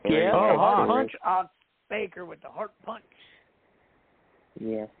 Especially with the heart punch. Ox Baker with the heart punch.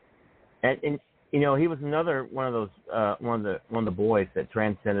 Yeah. And you know, he was another one of those one of the boys that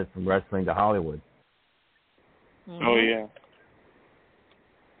transcended from wrestling to Hollywood. Mm-hmm. Oh yeah.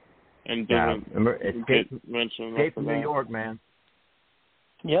 And Escape from New York, man.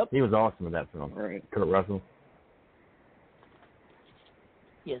 Yep. He was awesome in that film. Right. Kurt Russell.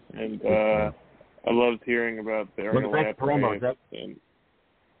 Yes. And I loved hearing about the Ernie Ladd promos.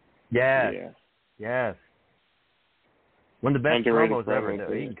 Yes. Yeah. Yes. One of the best Underrated promos ever.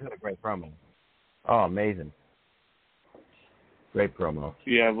 He can cut a great promo. Oh, amazing. Great promo.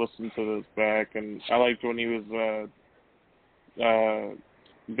 Yeah, I've listened to those back, and I liked when he was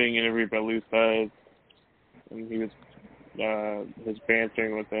being interviewed by Lou Thesz, and he was his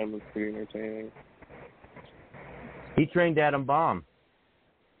bantering with them was pretty entertaining. He trained Adam Bomb.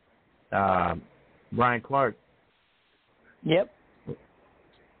 Brian Clark. Yep.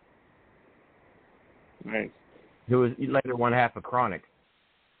 Nice. Who was later one half of Chronic.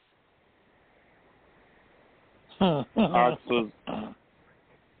 Ox was,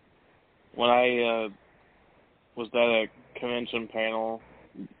 when I was at a convention panel,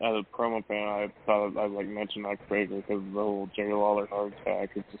 at a promo panel, I thought I'd like mention Ox Baker because of the whole Jerry Lawler hard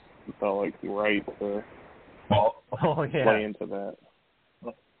attack. It just felt like right to play into that.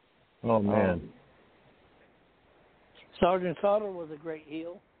 Oh man. Sergeant Slaughter was a great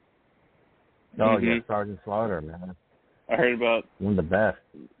heel. Oh yeah, Sergeant Slaughter, man. I heard about one of the best.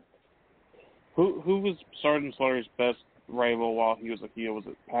 Who was Sergeant Slaughter's best rival while he was a heel? Was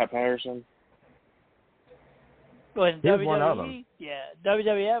it Pat Patterson? Was he was one of them. Yeah,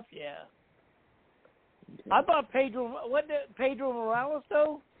 WWF. Yeah. I thought Pedro Morales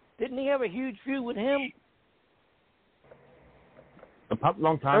though? Didn't he have a huge feud with him? A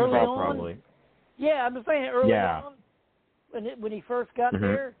long time early ago, on? probably. Yeah, I'm just saying early on when he first got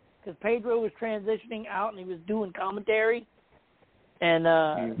there, because Pedro was transitioning out and he was doing commentary, and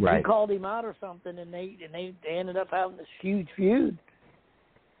he called him out or something, and they ended up having this huge feud.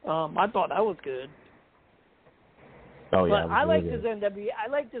 I thought that was good. Oh yeah, but I liked his NWA. I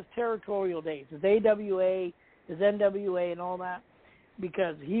liked his territorial days, his AWA, his NWA, and all that,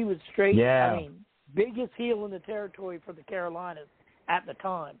 because he was straight. Yeah. I mean, biggest heel in the territory for the Carolinas at the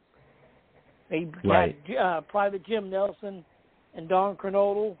time. They had Private Jim Nelson and Don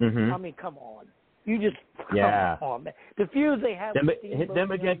Kernodle. Mm-hmm. I mean, come on. You just come on, man. The feuds they have with Steamboat,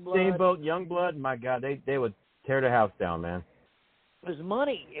 them against Youngblood, Steamboat, Youngblood, my God, they would tear the house down, man. It was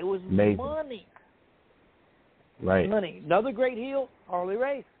money. It was amazing. Money. Right. Money. Another great heel, Harley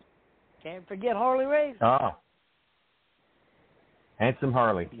Race. Can't forget Harley Race. Oh. Handsome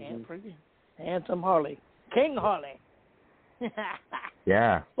Harley. Can't forget. Handsome Harley. King Harley.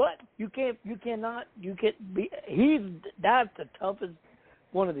 Yeah. But that's the toughest,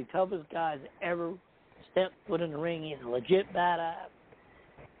 one of the toughest guys ever stepped foot in the ring. He's a legit badass.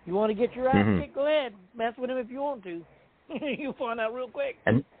 You want to get your ass kicked? Go ahead. Mess with him if you want to. You'll find out real quick.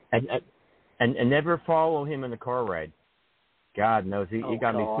 And never follow him in the car ride. God knows he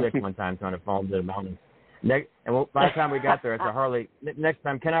got me sick one time trying to follow him to the mountains. By the time we got there, I said, Harley, next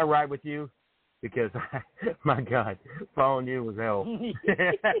time, can I ride with you? Because, my God, following you was hell.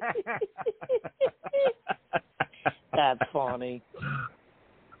 That's funny.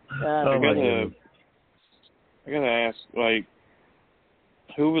 I gotta ask, like,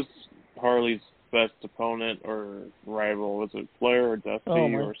 who was Harley's best opponent or rival? Was it Flair or Dusty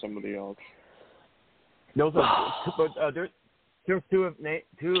or somebody else? Those are, two of the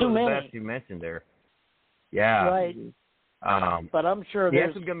best you mentioned there. Yeah. Right. But I'm sure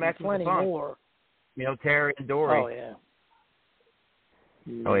there's some good matches plenty more. You know, Terry and Dory. Oh, yeah.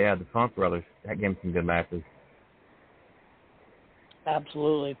 Oh, yeah, the Funk Brothers. That gave them some good matches.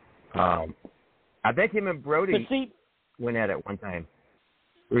 Absolutely. I think him and Brody went at it one time.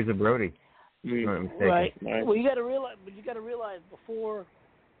 Bruiser and Brody. Right. Well, you got to realize before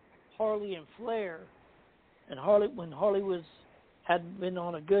Harley and Flair, and when Harley had been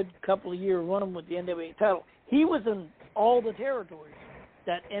on a good couple of year run with the NWA title, he was in all the territories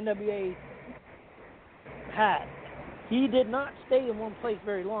that NWA had. He did not stay in one place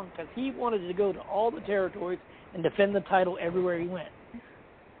very long because he wanted to go to all the territories and defend the title everywhere he went.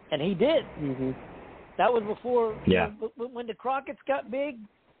 And he did. Mm-hmm. That was before. Yeah. But when the Crockett's got big,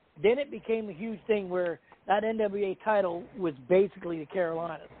 then it became a huge thing where that NWA title was basically the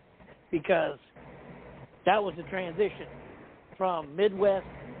Carolinas, because that was the transition from Midwest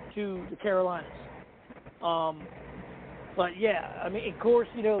to the Carolinas. But yeah, I mean, of course,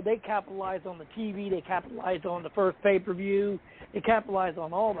 you know, they capitalized on the TV, they capitalized on the first pay-per-view, they capitalized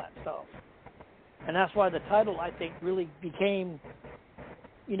on all that stuff. And that's why the title, I think, really became,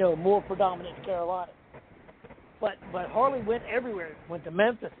 you know, more predominant in Carolina. But Harley went everywhere. Went to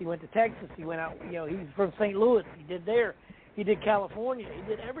Memphis, he went to Texas, he went out, you know, he's from St. Louis, he did there. He did California, he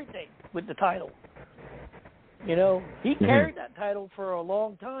did everything with the title. You know, he carried that title for a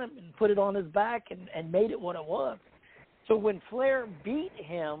long time and put it on his back and made it what it was. So when Flair beat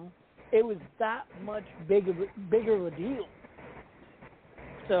him, it was that much bigger of a deal.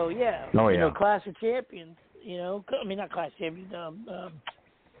 So, yeah, you know, Clash of Champions, you know, I mean, not Clash of Champions,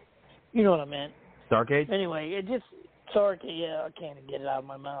 you know what I meant. Starrcade? Anyway, it just, Starrcade, yeah, I can't even get it out of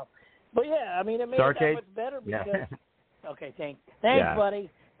my mouth. But, yeah, I mean, it made Starrcade? it that much better because, okay, thanks, buddy.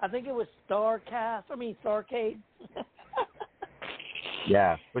 I think it was Starrcade.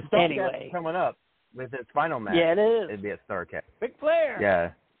 Yeah, but Starrcade anyway. coming up with its final match. Yeah, it is. It'd be a Starrcade. Ric Flair.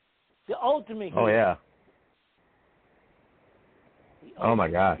 Yeah. The ultimate heel. Oh, yeah. Oh, my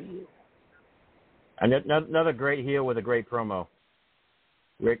gosh. And another great heel with a great promo.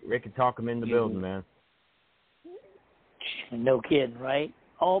 Rick could talk him in the building, man. No kidding, right?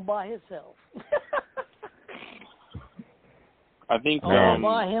 All by himself. I think all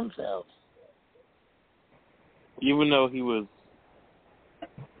by himself. Even though he was,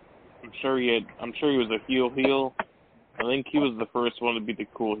 I'm sure he was a heel. I think he was the first one to be the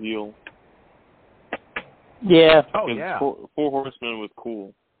cool heel. Yeah. Oh, yeah. Four Horsemen was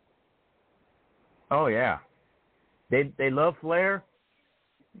cool. Oh, yeah. They love Flair.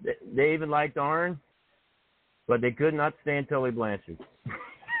 They even liked Arn, but they could not stand Tully Blanchard.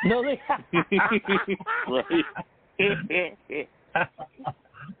 No, they. Right. I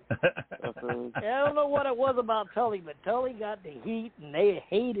don't know what it was about Tully, but Tully got the heat, and they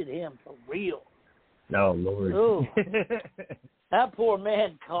hated him for real. Oh, Lord. Ooh. That poor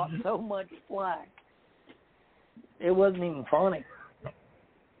man caught so much flack. It wasn't even funny.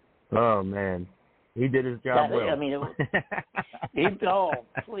 Oh, man. He did his job well. I mean,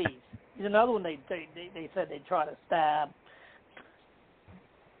 please. He's another one they said they'd try to stab.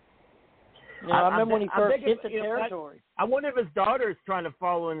 You know, I remember when he first hit the territory. I wonder if his daughter's trying to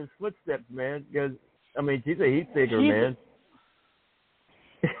follow in his footsteps, man. Because, I mean, she's a heat seeker, man.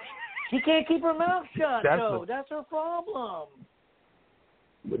 She can't keep her mouth shut, That's her problem.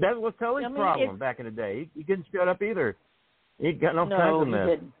 That was Tully's problem back in the day. He couldn't shut up either. He got no kinds of mess.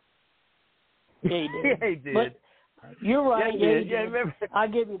 Didn't. Yeah, he did. Yeah, he did. But you're right. Yeah, he did. Remember? I'll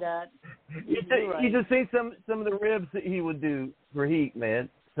give you that. You just see some of the ribs that he would do for heat, man.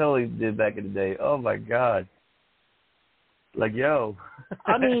 Tully did back in the day. Oh, my God. Like, yo.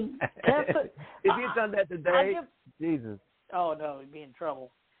 I mean, if he had done that today, Jesus. Oh, no, he'd be in trouble.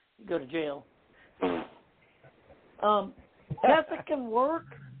 He'd go to jail. Tessa can work.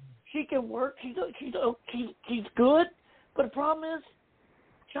 She can work. She's good. But the problem is,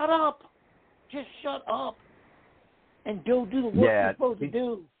 shut up. Just shut up. And go do the work you're supposed to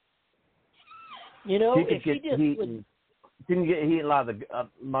do. You know, if she just would... Didn't get heat a lot of the,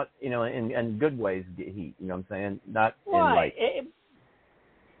 you know, in good ways get heat. You know what I'm saying? Not right. in like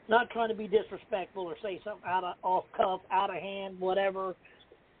not trying to be disrespectful or say something off cuff, out of hand, whatever.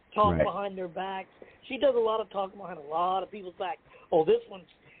 Talk behind their backs. She does a lot of talking behind a lot of people's backs. Oh, this one's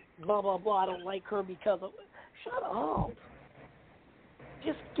blah blah blah. I don't like her because of. Shut up.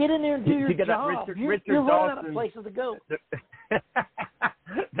 Just get in there and do your job. You're running out of places to go.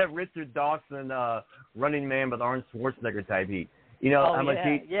 That Richard Dawson Running Man with Arnold Schwarzenegger type heat. You know how much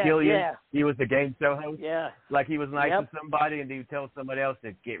heat he was the game show host? Yeah. Like he was nice to somebody and he would tell somebody else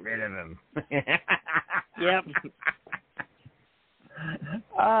to get rid of him. Yep.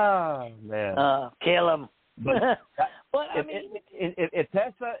 Oh man. Kill him. But But I mean, if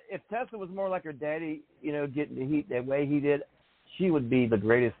Tessa was more like her daddy, getting the heat that way he did, she would be the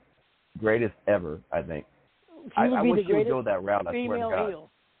greatest ever. I think. She would I be wish the she would greatest go that route. I swear to God. heel.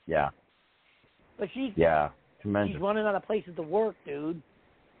 Yeah. But she's tremendous. She's running out of places to work, dude.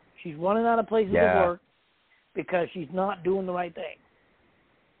 She's running out of places to work because she's not doing the right thing.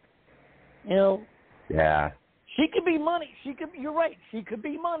 Yeah. She could be money. You're right. She could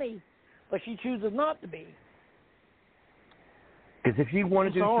be money, but she chooses not to be. Because if she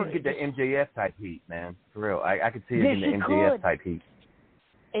wanted to, she'd get the MJF type heat, man. For real. I could see her in the MJF type heat.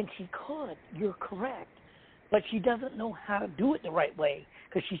 And she could. You're correct. But she doesn't know how to do it the right way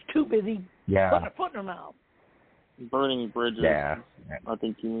because she's too busy putting her foot in her mouth. Burning bridges. Yeah. I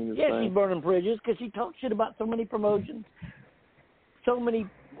think you mean to say. Yeah, she's burning bridges because she talks shit about so many promotions, so many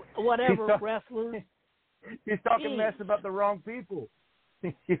wrestlers. She's talking mess about the wrong people.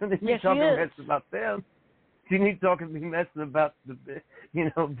 She doesn't need yes, talking mess about them. She needs talking mess about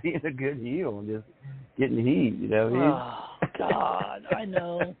being a good heel and just getting heat. Oh God, I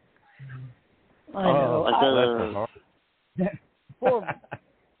know. I know.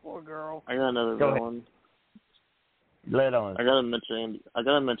 Poor girl. I got another one. Let on. I gotta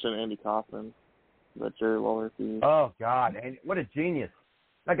mention Andy Kaufman, that Jerry Lawler feud. Oh God, Andy, what a genius!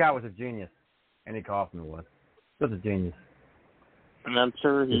 That guy was a genius. Andy Kaufman was a genius. And I'm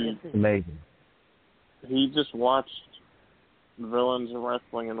sure he's amazing. He just watched villains in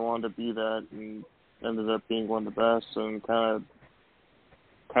wrestling and wanted to be that, and ended up being one of the best, and kind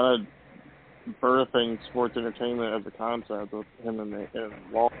of birthing sports entertainment as a concept with him and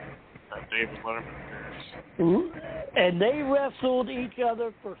Lawler. David Letterman. And they wrestled each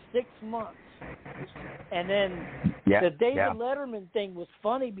other for 6 months. And then the David Letterman thing was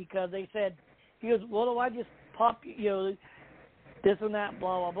funny because they said, he goes, well, do I just pop, this and that,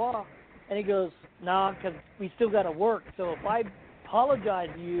 blah, blah, blah. And he goes, nah, because we still got to work. So if I apologize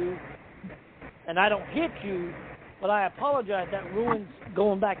to you and I don't hit you, but I apologize, that ruins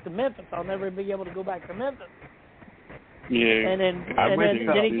going back to Memphis. I'll never be able to go back to Memphis. Yeah. And then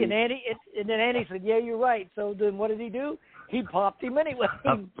Andy said, yeah, you're right. So then what did he do? He popped him anyway.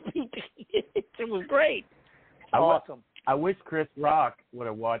 It was great. Awesome. I wish Chris Rock would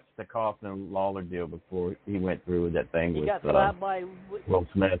have watched the Kaufman Lawler deal before he went through with that thing with Will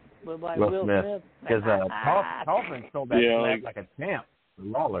Smith. Will Smith. Because Kaufman sold that slap like a champ for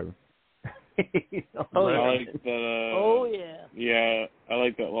Lawler. I like that. Yeah, I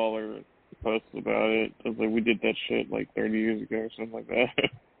like that Lawler posted about it. I was like, we did that shit like 30 years ago or something like that.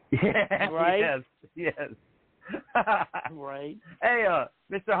 Yeah, right? Yes. Right. Hey,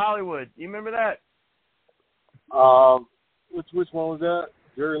 Mr. Hollywood, you remember that? Which one was that?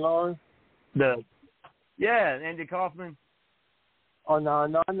 Jerry Lawler? Andy Kaufman. Oh no!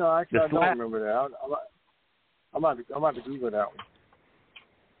 Actually, I don't remember that. I'm about to Google that one.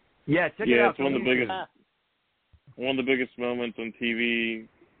 Yeah, check it out. It's one of the biggest moments on TV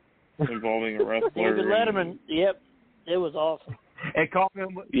involving a wrestler. David Letterman. Yep, it was awesome. And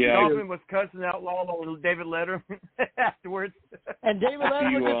Kaufman was cussing out Lawler with David Letterman afterwards. And David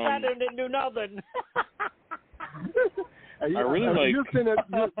Letterman just sat there and didn't do nothing.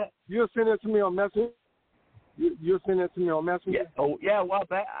 You send it to me on Messenger. You send it to me on Messenger. Yeah, a while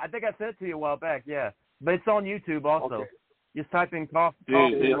back. I think I sent it to you a while back. Yeah, but it's on YouTube also. Okay. Just type in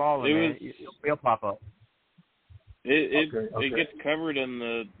Kaufman Lawler, man. It'll pop up. It gets covered in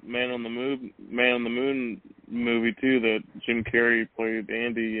the Man on the Moon movie too. That Jim Carrey played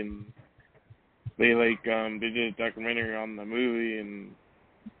Andy, and they they did a documentary on the movie, and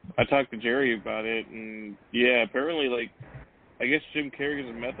I talked to Jerry about it, and apparently I guess Jim Carrey is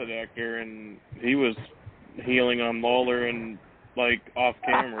a method actor, and he was healing on Lawler and off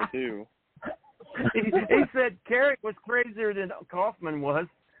camera too. He said Carrey was crazier than Kaufman was.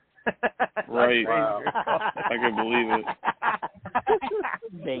 Right. Wow. I can believe it.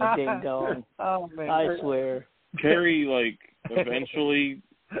 Ding dong. Oh man. I swear. Carrey eventually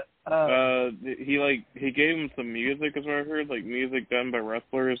he gave him some music, as I heard, music done by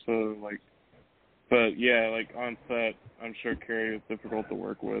wrestlers, so but on set I'm sure Carrey was difficult to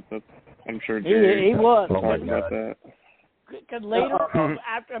work with. I'm sure Jerry he was talked about that. Because later,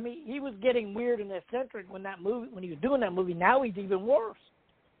 he was getting weird and eccentric when he was doing that movie. Now he's even worse.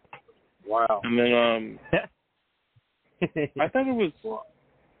 Wow. And then I thought it was.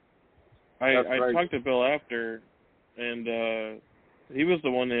 I talked to Bill after, and he was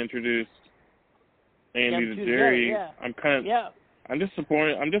the one that introduced Andy to Jerry. Yeah. I'm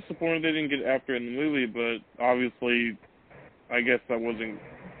disappointed. they didn't get after in the movie, but obviously, I guess that wasn't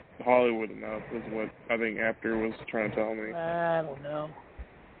Hollywood enough is what I think Apter was trying to tell me. I don't know.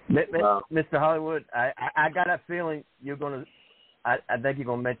 Mr. Hollywood, I got a feeling you're gonna. I think you're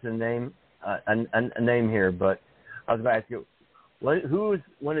gonna mention a name, a name here, but I was going to ask you, who is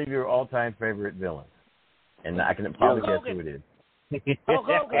one of your all-time favorite villains? And I can probably guess who it is. Hulk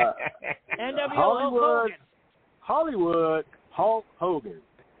Hogan. NWO Hollywood Hulk Hogan.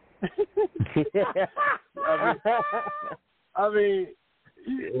 I mean,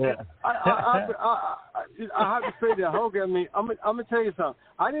 yeah. I have to say that Hogan. I mean, I'm gonna tell you something.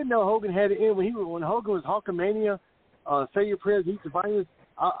 I didn't know Hogan had it in when Hogan was Hulkamania. Say Your Prayers, Eat the Violence.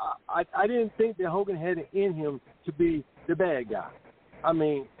 I didn't think that Hogan had it in him to be the bad guy. I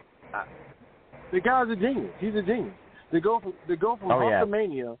mean, the guy's a genius. He's a genius. They go from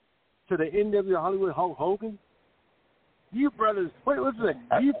Hulkamania to the NWO Hollywood Hulk Hogan. You brothers, what's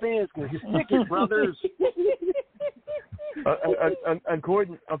that? You fans can stick it, brothers.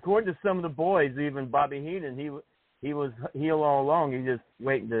 According to some of the boys, even Bobby Heenan, he was heel all along. He just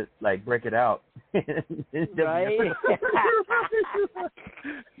waiting to break it out. Right?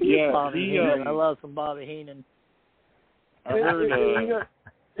 Yeah, Bobby Heenan. I love some Bobby Heenan. I heard.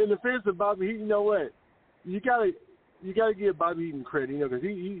 In the defense of Bobby Heenan, you know what? You gotta give Bobby Heenan credit, because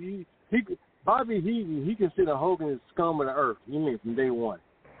he Bobby Heenan, he considered Hogan as scum of the earth. You mean from day one?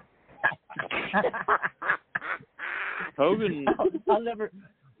 Hogan. I'll never.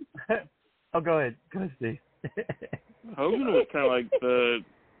 Oh, go ahead, Steve. Hogan was kind of like the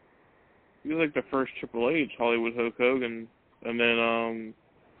first Triple H, Hollywood Hulk Hogan, and then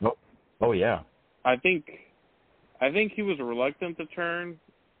Oh yeah. I think he was reluctant to turn,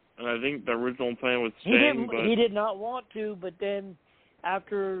 and I think the original plan was Sting. He did not want to, but then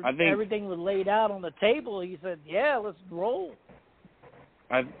after everything was laid out on the table, he said, "Yeah, let's roll."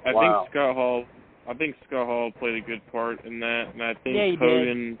 I think Scott Hall played a good part in that, and I think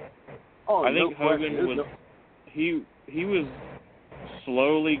Hogan. Did. I think Hogan was he was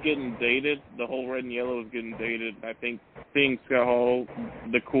slowly getting dated. The whole red and yellow was getting dated. I think seeing Scott Hall,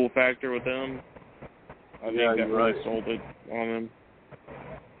 the cool factor with him, I think that really sold it on him.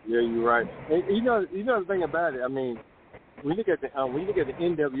 Yeah, you're right. And you know the thing about it. I mean, when you look at the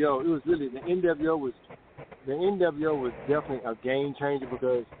NWO, it was really the NWO was definitely a game changer,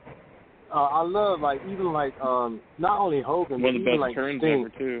 because I love not only Hogan, one of the but best turns Sting. ever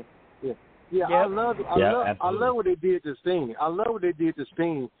too. Yeah, I love what they did to Sting. I love what they did to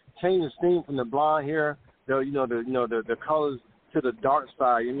Sting, changing Sting from the blonde hair, the colors to the dark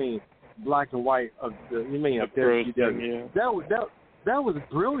side. You mean black and white of the WCW. That was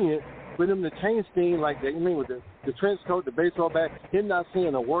brilliant for them to change Sting like that. You mean with the trench coat, the baseball bat, him not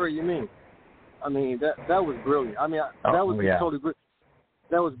saying a word. You mean? I mean that was brilliant. I mean totally good.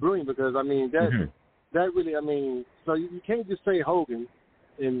 That was brilliant, because I mean that really, I mean, so you can't just say Hogan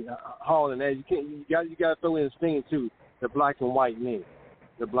and Hall and that. You can't. You got to throw in Sting too. The black and white men.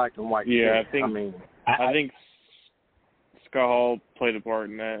 The black and white. Yeah, men. I think Scott Hall played a part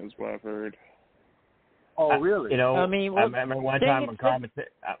in that, is what I've heard. Oh, really? I remember one time on commentary.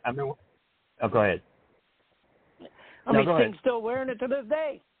 Oh, go ahead. Sting's still wearing it to this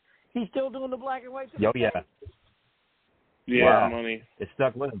day. He's still doing the black and white. Oh yeah. Yeah, wow. Money. It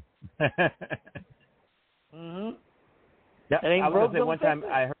stuck with him. Mhm. Yeah, I was going to say one time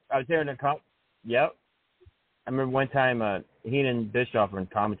I was hearing Yep. I remember one time Heenan and Bischoff were in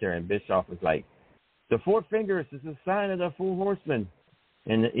commentary, and Bischoff was like, "The 4 fingers is a sign of the 4 horsemen."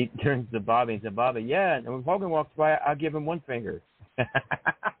 And he turns to Bobby and said, "Bobby, yeah." And when Hogan walks by, I'll give him 1 finger.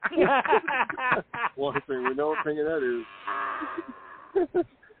 1 finger. We know what finger that is.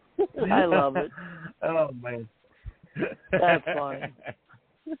 I love it. Oh man. That's funny.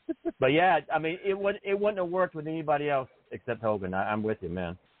 But yeah, I mean, it wouldn't have worked with anybody else except Hogan. I'm with you,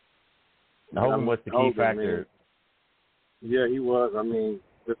 man. Hogan was the key factor. Man. Yeah, he was. I mean,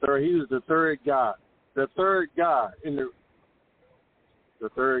 he was the third guy. The third guy.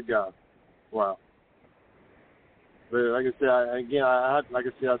 Wow. But like I said, I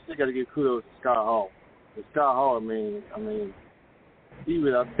still got to give kudos to Scott Hall. Scott Hall, I mean, he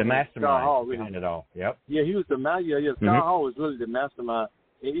was the mastermind Scott Hall, really, behind it all. Yep. Yeah, he was the mastermind. Yeah, Scott Hall was really the mastermind.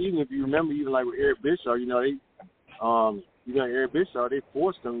 And even if you remember, even like with Eric Bischoff, Eric Bischoff, they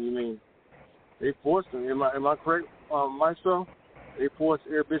forced him. They forced him. Am I correct, Maestro? They forced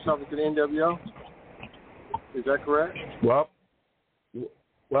Eric Bischoff into the NWO. Is that correct? Well,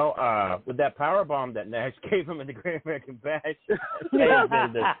 with that power bomb that Nash gave him in the Great American Bash,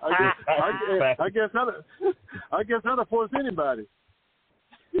 I guess not to force anybody.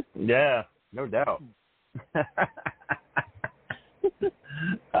 Yeah, no doubt.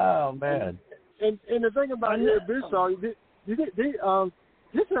 Oh man! And the thing about Eric Bischoff,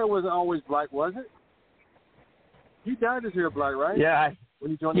 His hair wasn't always black, was it? He dyed his hair black, right? Yeah.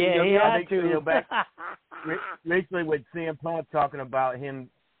 When he joined he had to. You know, back recently with CM Punk talking about him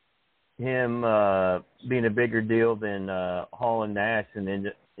being a bigger deal than Hall and Nash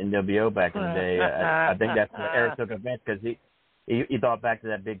and NWO back in the day. I think that's when Eric took offense because he thought back to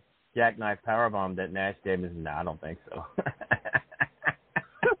that big jackknife powerbomb that Nash gave him. No, I don't think so.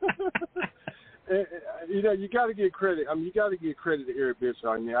 You know, you got to give credit. I mean, you got to give credit to Eric Bischoff.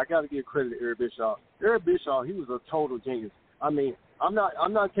 I mean, I got to give credit to Eric Bischoff. Eric Bischoff, he was a total genius. I mean, I'm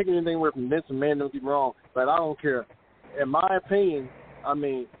not taking anything away from Vince McMahon. Don't get me wrong, but I don't care. In my opinion, I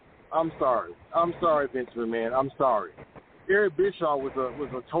mean, I'm sorry, Vince McMahon. I'm sorry. Eric Bischoff was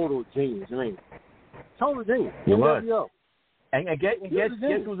a total genius. I mean, total genius. He was. And guess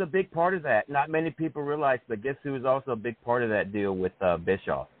who was a big part of that? Not many people realize, but guess who was also a big part of that deal with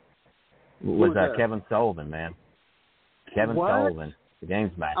Bischoff? Was Kevin Sullivan, man. Kevin Sullivan, the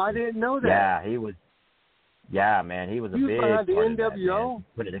games master. I didn't know that. Yeah, he was. Yeah, man, he was a big part of that, man.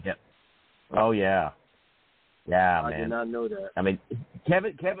 Put it together. Oh yeah, yeah, man. I did not know that. I mean,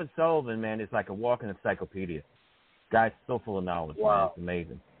 Kevin Sullivan, man, is like a walking encyclopedia. Guy's so full of knowledge. Wow. Man. It's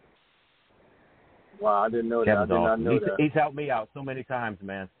amazing. Wow, I didn't know Kevin's that. I did not know that. He's helped me out so many times,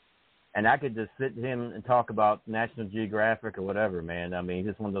 man. And I could just sit to him and talk about National Geographic or whatever, man. I mean, he's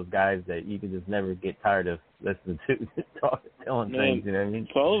just one of those guys that you can just never get tired of listening to, telling things, you know what I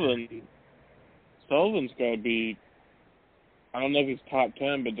mean? Sullivan's got to be, I don't know if he's top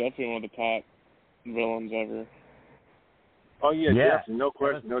 10, but definitely one of the top villains ever. Oh, yeah. Definitely. No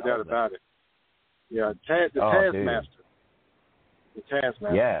question, no doubt about it. Yeah, Taskmaster. The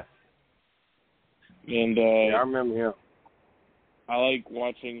Taskmaster. Yeah. And I remember him. I like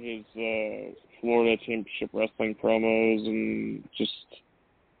watching his Florida Championship Wrestling promos and just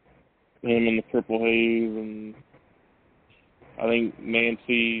him in the Purple Haze. And I think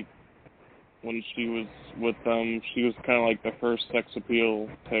Nancy, when she was with them, she was kind of like the first sex appeal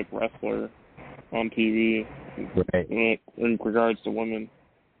type wrestler on TV in regards to women.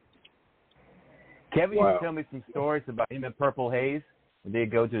 Kevin used to tell me some stories about him in Purple Haze.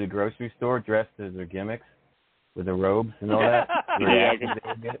 They'd go to the grocery store dressed as their gimmicks with the robes and all that. Yeah, I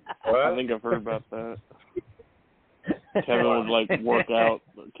think I've heard about that. Kevin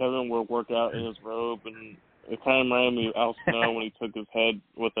would work out in his robe, and it kind of reminded me of Al Snow when he took his head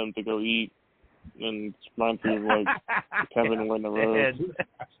with him to go eat, and it reminds me of like Kevin wearing the robe.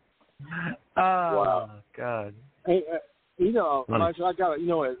 Wow, God. Hey, you know, I got you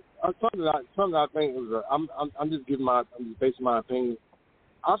know what? Something I think was I'm just basing my opinion.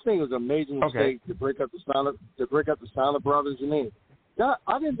 I think it was a major mistake to break up the Steiner brothers. You mean?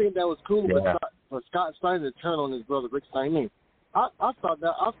 I didn't think that was cool for Scott Steiner to turn on his brother Rick Steiner. I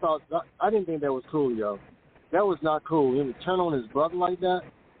didn't think that was cool, yo. That was not cool. Him to turn on his brother like that.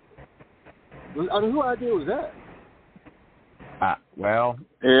 I mean, whose idea was that? Well,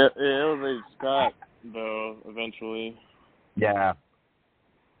 it was Scott though. Eventually, yeah.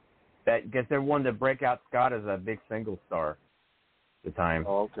 That guess they wanted to break out Scott as a big single star at the time.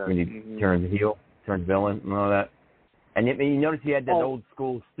 Oh, okay. When he turned heel, turned villain, and all that. And you notice he had that old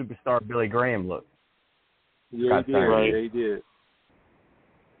school superstar Billy Graham look. Yeah, he did. Right. Yeah, he did.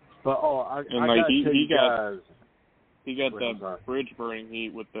 But he got that bridge burning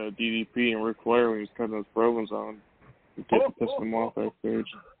heat with the DDP and Ric Flair when he was cutting those programs on. It pissed him off backstage.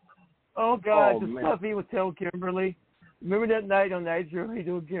 Oh God, stuff he would tell Kimberly. Remember that night on Nitro he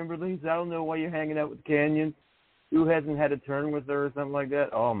told Kimberly, I don't know why you're hanging out with Canyon. Who hasn't had a turn with her or something like that?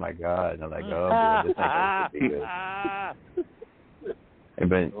 Oh my God! And I'm like, oh, this ain't gonna be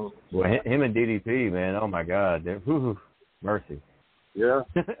good. But him and DDP, man, oh my God, they're mercy. Yeah,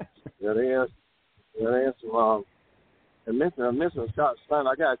 they answer. And mention Scott Steiner.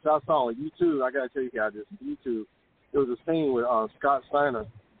 I saw on YouTube. I gotta tell you guys this. YouTube, there was a scene with Scott Steiner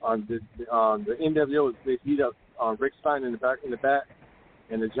on the NWO. They beat up Rick Steiner in the back,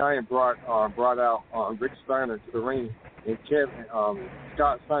 and the Giant brought out Rick Steiner to the ring, and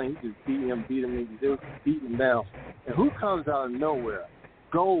Scott Steiner, he just beat him down. And who comes out of nowhere?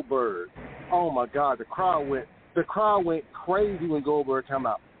 Goldberg. Oh my God, the crowd went crazy when Goldberg came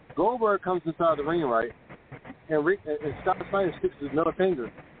out. Goldberg comes inside the ring, right? And Scott Steiner sticks his middle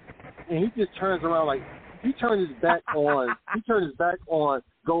finger, and he just turns around like he turned his back on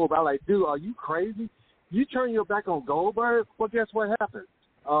Goldberg. I'm like, dude, are you crazy? You turn your back on Goldberg? Well, guess what happened?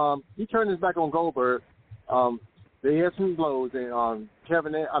 He turned his back on Goldberg. They had some blows, and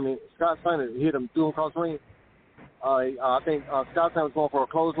Scott Steiner hit him, threw him across the ring. I think Scott Steiner was going for a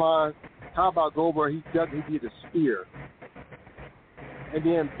clothesline. How about Goldberg? He did a spear. And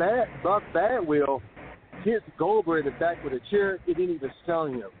then Buck Bagwell hit Goldberg in the back with a chair. It didn't even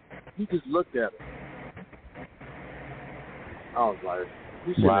stun him. He just looked at him. I was like,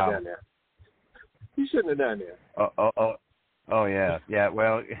 he shouldn't have done that. He shouldn't have done that. Oh yeah. Yeah,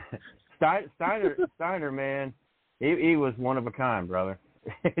 well, Steiner, man, he was one of a kind, brother.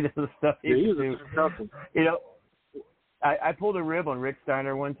 The stuff he was do. You know, I pulled a rib on Rick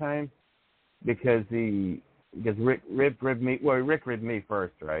Steiner one time because Rick ribbed me. Well, Rick ribbed me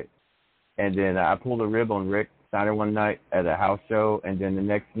first, right? And then I pulled a rib on Rick Steiner one night at a house show, and then the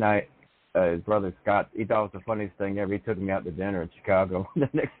next night, his brother Scott, he thought it was the funniest thing ever. He took me out to dinner in Chicago the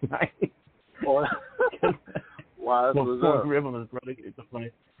next night. Wow, that's what's up. Rib on his brother. It's so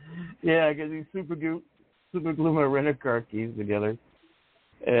funny. Yeah, because he's super glue my rent-a-car keys together.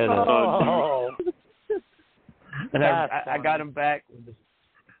 And, and I got him back.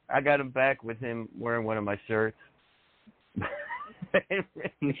 I got him back with him wearing one of my shirts.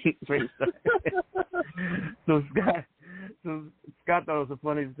 So Scott thought it was the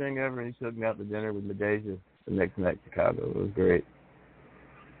funniest thing ever, and he took me out to dinner with Medeja the next night in Chicago. It was great.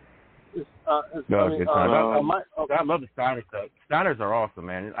 Good time. I love the Steiner stuff. Steiners are awesome,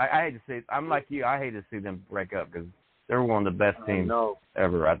 man. I hate to see. I'm like you. I hate to see them break up because they were one of the best teams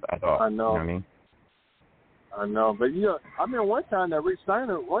ever. I thought. I know. You know what I mean? I know, but I remember one time Rick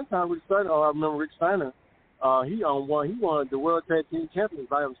Steiner. I remember Rick Steiner. He won the World Tag Team Champions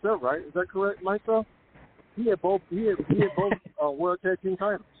by himself, right? Is that correct, Maestro? He had both World Tag Team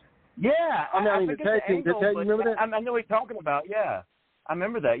titles. Yeah, I mean the tag team. You remember that? I know what you're talking about. Yeah, I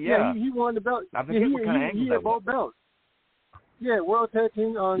remember that. Yeah, he won the belt. I forget what kind of he had both belts. Yeah, World Tag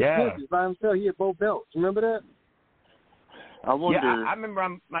Team Champions by himself. He had both belts. Remember that? I wonder. Yeah, I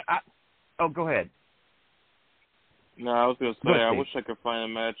remember. Go ahead. No, I was gonna say I wish I could find a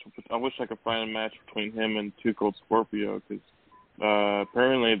match. I wish I could find a match between him and Too Cold Scorpio because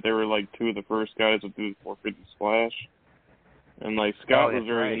apparently they were like two of the first guys to do the 450 splash, and like Scott was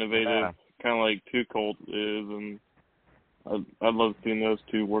very innovative, kind of like Too Cold is, and I'd love seeing those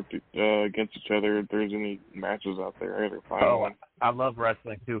two work against each other if there's any matches out there. I love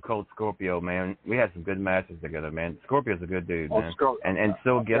wrestling Too Cold Scorpio, man. We had some good matches together, man. Scorpio's a good dude, man, and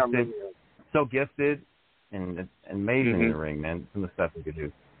so gifted. And amazing in the ring, man. Some of the stuff he could do.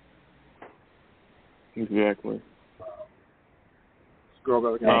 Exactly.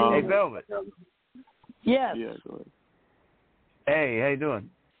 Hey, Velvet. Yes. Yeah, go ahead. Hey, how you doing?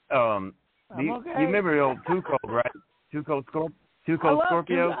 You remember the old Too Cold, right? Too Cold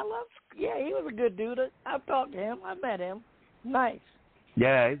Scorpio? Yeah, he was a good dude. I've talked to him. I met him. Nice.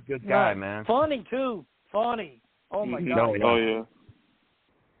 Yeah, he's a good guy, man. Funny, too. Funny. Oh, my God. Oh, yeah.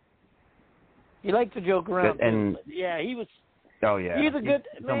 He liked to joke around. And yeah, he was. Oh yeah. He's a good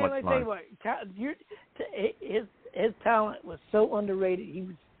man. I tell you what, his talent was so underrated. He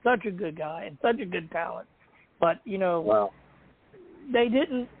was such a good guy and such a good talent. But they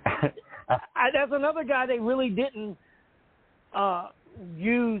didn't. That's another guy they really didn't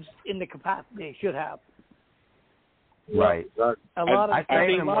use in the capacity they should have. Right. A lot of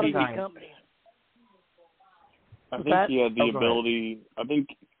these companies. I think he had the ability. I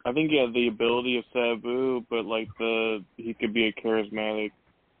think he had the ability of Sabu, but like he could be a charismatic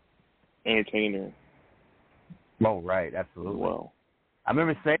entertainer. Oh, right, absolutely. Well, I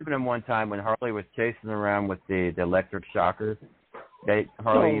remember saving him one time when Harley was chasing around with the electric shockers.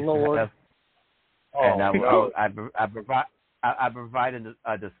 Harley used to have, and I provided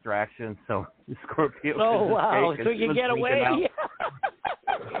a distraction so Scorpio. Oh wow! So you get away.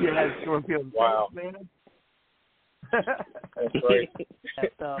 Yeah, Scorpio. Wow. Man. That's right.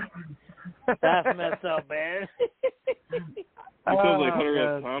 That's messed up, man. It feels like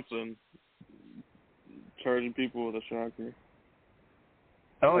Hunter S. Thompson charging people with a shocker.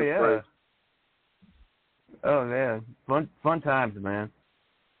 Oh yeah. Right. Oh man, fun times, man.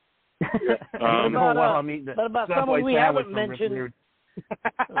 Yeah. But about someone we haven't mentioned.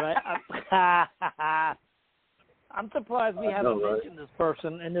 Right. I'm surprised we haven't mentioned this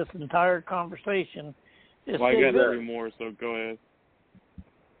person in this entire conversation. Well, I got every more, so go ahead.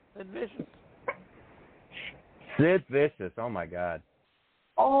 Sid Vicious. Sid Vicious, oh my God.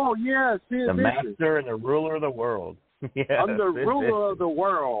 Oh yeah, Sid the Vicious. Master and the ruler of the world. Yeah, I'm the ruler of the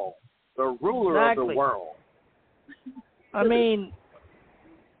world. The ruler of the world. I mean,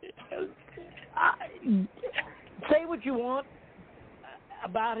 say what you want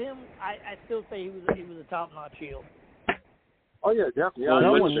about him. I still say he was a top-notch heel. Oh yeah, definitely.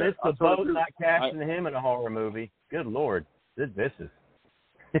 No one missed the boat not cashing him in a horror movie. Good Lord, Sid Vicious.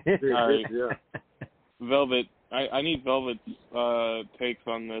 All right, yeah. Velvet, I need Velvet's takes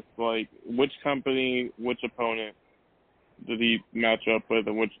on this. Like, which company, which opponent did he match up with,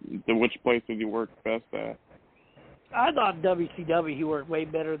 and which place did he work best at? I thought WCW he worked way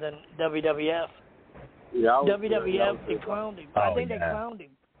better than WWF. Yeah, WWF, they clowned him. I think they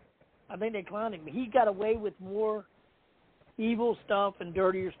clowned him. He got away with more evil stuff and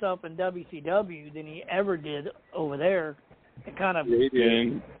dirtier stuff in WCW than he ever did over there. It kind of messed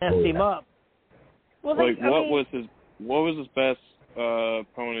him up. Well, what was his best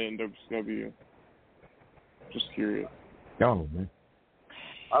opponent in WCW? Just curious. Oh, man.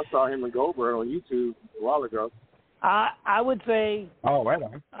 I saw him and Goldberg on YouTube a while ago. I would say. Oh, right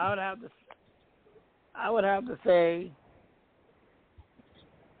on. I would have to say.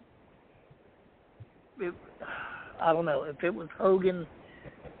 I don't know if it was Hogan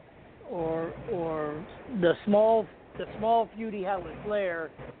or the small feud he had with Flair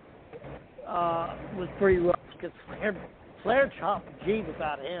was pretty rough because Flair chopped the Jeebus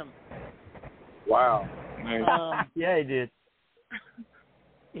out of him. Wow. Yeah, he did.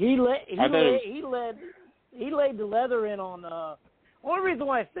 He laid the leather in on. Only reason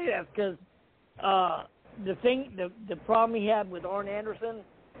why I say that is because the problem he had with Arn Anderson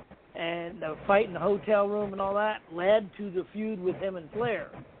and the fight in the hotel room and all that led to the feud with him and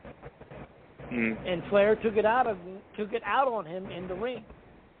Flair. And Flair took it out on him in the ring.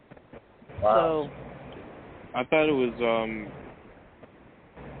 Wow. So I thought it was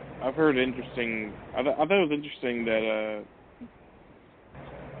I've heard interesting. I thought it was interesting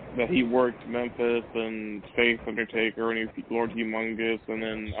that he worked Memphis and Faith Undertaker and Lord Humongous, and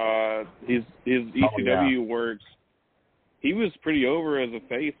then his ECW work. He was pretty over as a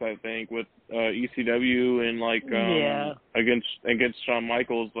face, I think, with ECW and against Shawn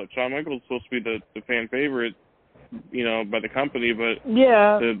Michaels. But Shawn Michaels was supposed to be the fan favorite, by the company, but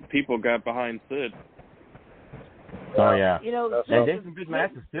the people got behind Sid. Oh yeah, and they did some good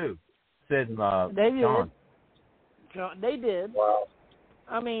matches too. Sid and Shawn. They did. Wow.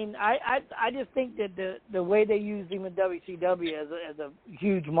 I mean, I just think that the way they used him in WCW as a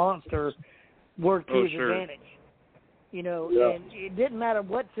huge monster worked to his advantage. And it didn't matter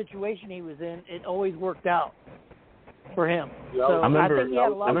what situation he was in; it always worked out for him. Yeah. So I remember think he had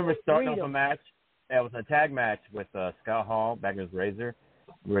a lot I remember of starting freedom. off a match. It was a tag match with Scott Hall back in his Razor.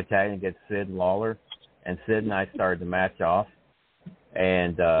 We were tagging against Sid and Lawler, and Sid and I started the match off.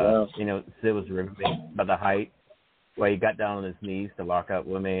 And Sid was ripping me by the height. Well, he got down on his knees to lock up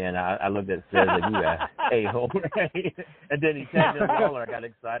with me, and I looked at Sid like, you a-hole. And then he tagged in Lawler. I got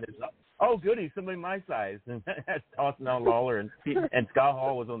excited. Oh, goody, somebody my size. And I was tossing on Lawler, and Scott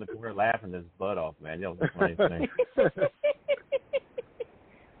Hall was on the corner laughing his butt off, man. That was the funniest thing.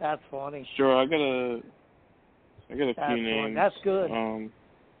 That's funny. Sure, I got a few names. That's good.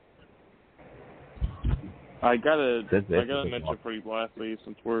 I gotta mention Freddie Blassie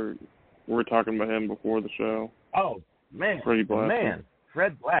since we're talking about him before the show. Oh man, Freddie Blassie. Man,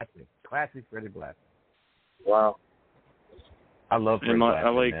 Fred Blassie, classic Freddie Blassie. Wow. I love Fred Blassie. I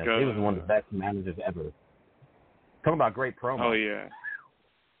like. Man. He was one of the best managers ever. Talking about great promo. Oh yeah.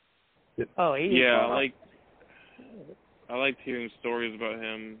 Oh, he. Yeah, I liked hearing stories about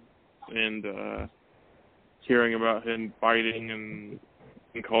him and hearing about him fighting and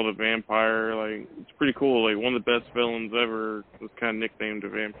called a vampire. Like, it's pretty cool. Like, one of the best villains ever was kind of nicknamed a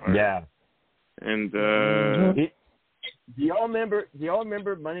vampire. Yeah. And do y'all remember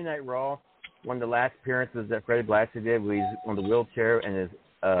Monday Night Raw? One of the last appearances that Freddie Blassie did, where he's on the wheelchair and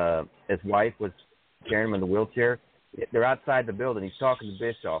his wife was carrying him in the wheelchair. They're outside the building. He's talking to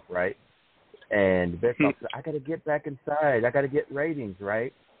Bischoff, right? And Bischoff said, "I got to get back inside. I got to get ratings,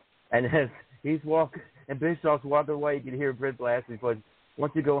 right?" And as he's walking, and Bischoff's walking away, you can hear Fred Blassie's voice.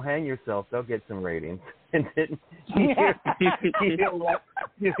 Once you go hang yourself, they'll get some ratings. And then you hear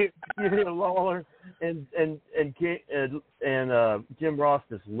Lawler and Jim Ross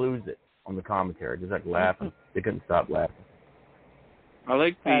just lose it on the commentary, just like laughing. They couldn't stop laughing. I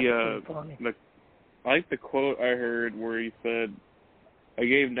like the quote I heard where he said, "I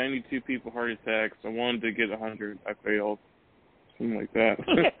gave 92 people heart attacks. I wanted to get 100. I failed." Something like that.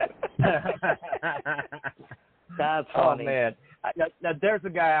 That's funny. Oh man. Now, there's a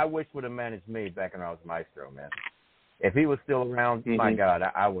guy I wish would have managed me back when I was Maestro, man. If he was still around, my God,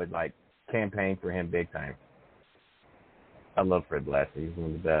 I would, campaign for him big time. I love Fred Blassie. He's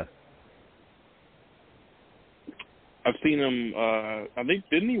one of the best. I've seen him, I think,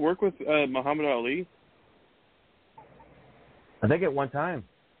 didn't he work with Muhammad Ali? I think at one time.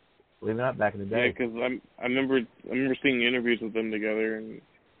 Believe it or not, back in the day. Yeah, because I remember seeing interviews with them together. And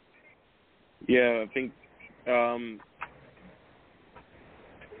yeah, I think...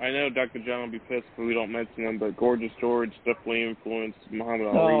 I know Dr. John will be pissed if we don't mention him, but Gorgeous George definitely influenced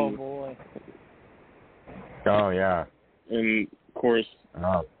Muhammad Ali. Oh, boy. Oh, yeah. And, of course,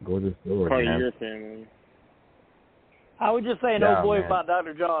 Gorgeous George, part man. of your family. I was just saying, Yeah, oh boy, man. about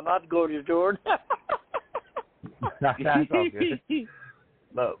Dr. John, not Gorgeous George. That's all good.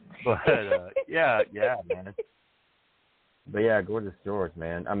 But yeah, man. But yeah, Gorgeous George,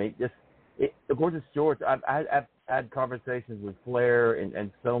 man. I mean, Gorgeous George. I've had conversations with Flair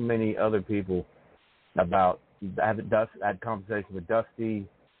and so many other people about. I had conversations with Dusty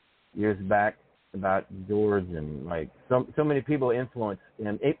years back about George, and like so many people influenced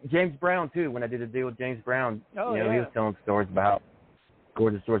him. James Brown too. When I did a deal with James Brown, he was telling stories about how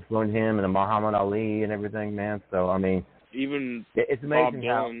Gorgeous George flown him and the Muhammad Ali and everything, man. So I mean, even it's amazing Bob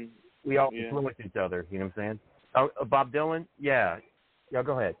how Dylan, we all influence each other. You know what I'm saying? Oh, Bob Dylan, yeah.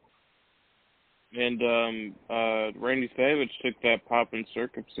 Go ahead. And Randy Savage took that pop and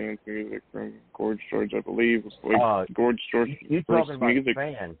circumstance music from Gorgeous George, I believe. It was like Gorgeous George you first talking about music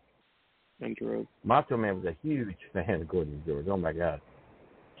fan. intro. Macho Man was a huge fan of Gorgeous George. Oh my God,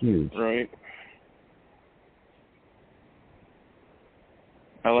 huge. Right.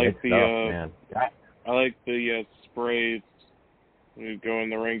 I like I like the sprays when you go in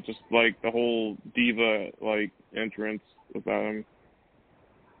the ring, just like the whole diva like entrance without him.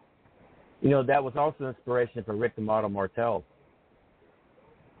 You know, that was also inspiration for Rick the Model Martel.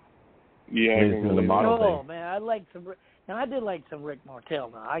 Yeah, the model thing. Man, I like some. Now I did like some Rick Martel.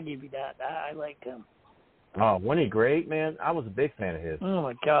 Now I give you that. I liked him. Oh, wasn't he great, man? I was a big fan of his. Oh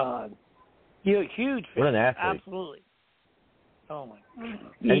my God, you're a huge fan. What an athlete! Absolutely. Oh my.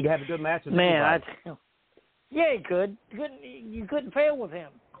 And you have a good match with man. Yeah, you could. You couldn't fail with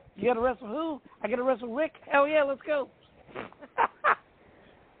him. You got to wrestle who? I got to wrestle Rick. Hell yeah, let's go.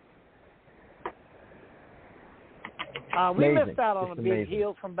 We missed out on a big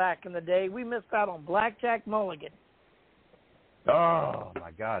heel from back in the day. We missed out on Blackjack Mulligan. Oh,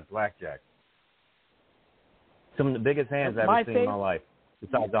 my God, Blackjack. Some of the biggest hands I've ever seen in my life,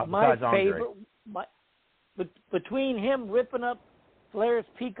 besides Andre. Between him ripping up Flair's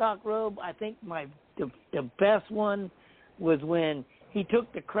peacock robe, I think the best one was when he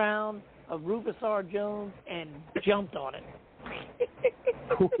took the crown of Rufus R. Jones and jumped on it.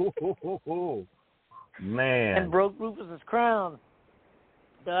 Man. And broke Rufus's crown.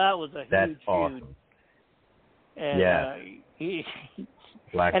 That was a That's huge awesome. feud. And, yeah.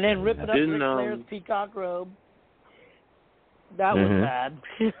 And then ripping up Ric Flair's peacock robe. That was bad.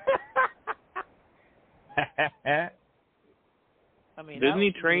 I mean, didn't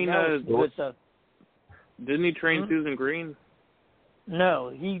he train Susan Green? No,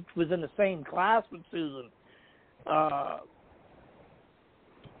 he was in the same class with Susan.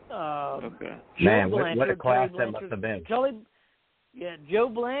 Okay. Man, what a class that must have been. Joe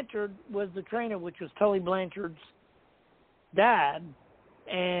Blanchard was the trainer, which was Tully Blanchard's dad.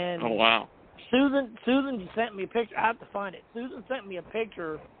 And oh, wow. Susan sent me a picture. I have to find it. Susan sent me a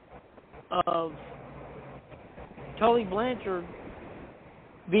picture of Tully Blanchard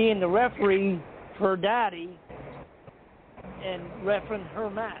being the referee for Daddy and refereeing her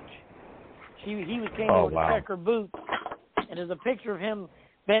match. He came over to check her boots, and there's a picture of him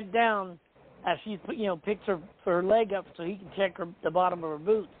bent down as she picks her leg up so he can check the bottom of her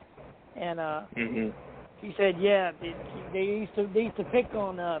boots. And he said, yeah, they used to pick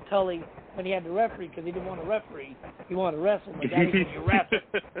on Tully when he had the referee because he didn't want to referee. He wanted to wrestle, but Daddy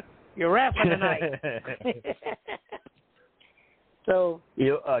said, you're reffing tonight. So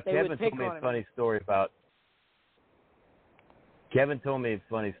Kevin told me a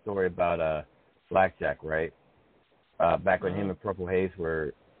funny story about Blackjack, right? Back when him and Purple Haze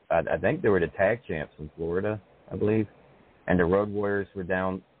were, I think they were the tag champs in Florida, I believe, and the Road Warriors were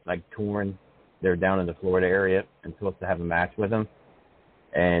down, like touring. They were down in the Florida area and supposed to have a match with them,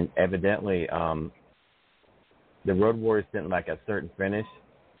 and evidently, the Road Warriors didn't like a certain finish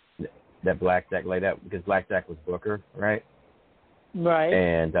that Blackjack laid out because Blackjack was Booker, right? Right.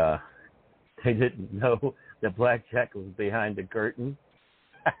 And they didn't know that Blackjack was behind the curtain.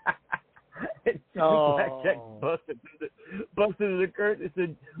 Blackjack busted through the curtain and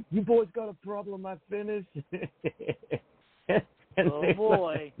said, "You boys got a problem, I finished." And oh,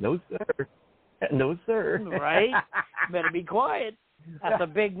 boy. Like, no, sir. No, sir. Right? Better be quiet. That's a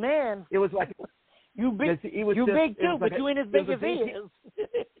big man. It was like... You big too, but you ain't as big as he is.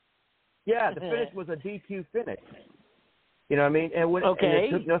 Yeah, the finish was a DQ finish. You know what I mean? And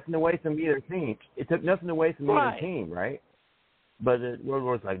it took nothing away from either team. Either team, right? But the Road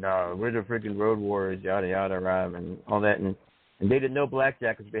Warriors like, no, we're the freaking Road Warriors, yada, yada, right, and all that. And they didn't know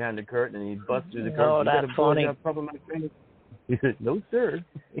Blackjack was behind the curtain, and he busted through the curtain. Oh, that's funny. He said, no, sir.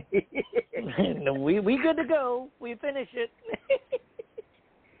 No, we good to go. We finish it.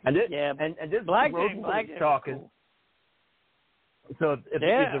 And this Road Warriors talking. Cool. So if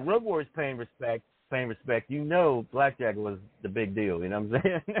the Road Warriors paying respect, you know Blackjack was the big deal. You know what I'm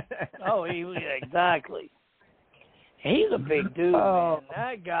saying? Oh, exactly. He's a big dude, man.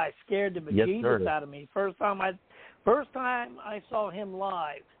 That guy scared the bejesus out of me. First time I saw him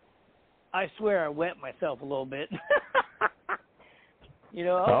live, I swear I wet myself a little bit. You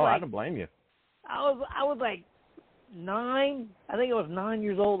know, I don't blame you. I was like 9. I think I was 9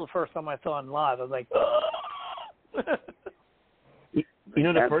 years old the first time I saw him live. I was like, you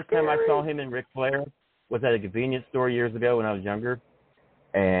know, the first time I saw him and Ric Flair was at a convenience store years ago when I was younger,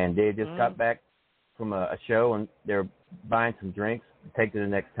 and they just got back from a show, and they were buying some drinks to take to the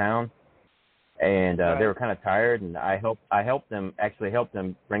next town, and they were kind of tired, and I helped them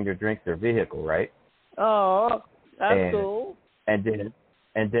bring their drinks to their vehicle, right? Oh, that's cool. And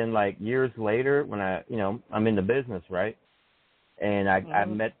then like years later, when I'm in the business, right, and I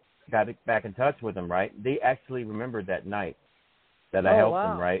got back in touch with them, right, they actually remembered that night that I helped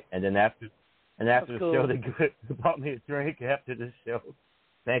them, right, and then after the show, they bought me a drink after the show.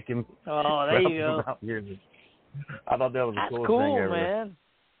 Thank him. Oh, there you go. I thought that was the coolest thing ever. Man.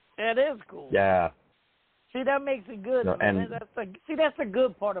 That is cool. Yeah. See, that makes it good. No, man. That's the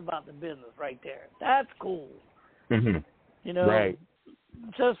good part about the business right there. That's cool. Mm-hmm. You know, right.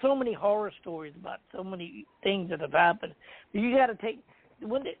 So many horror stories about so many things that have happened. You got to take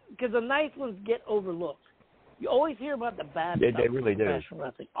because the nice ones get overlooked. You always hear about the bad stuff. They really do.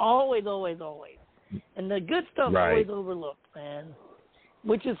 Wrestling. Always. And the good stuff always overlooked, man.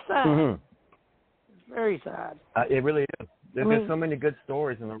 Which is sad. Mm-hmm. It's very sad. It really is. There's so many good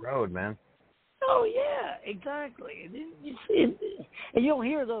stories in the road, man. Oh, yeah, exactly. And you don't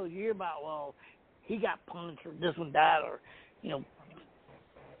hear those. You hear about, well, he got punched or this one died or,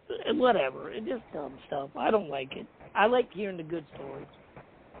 whatever. It's just dumb stuff. I don't like it. I like hearing the good stories.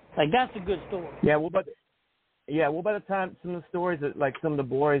 Like, that's a good story. Yeah, well, by the time some of the stories that, like, some of the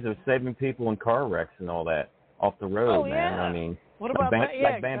boys are saving people in car wrecks and all that off the road, man. Yeah. I mean, what about Bam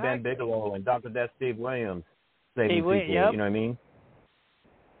exactly. Bigelow and Dr. Death Steve Williams saving people, yep. You know what I mean?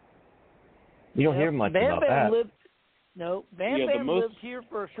 You don't hear much about that. Bam lived here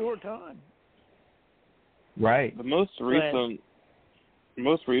for a short time. Right. The most recent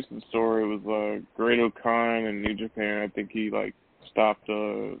story was Great O'Khan in New Japan. I think he stopped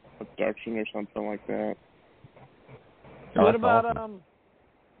a abduction or something like that. What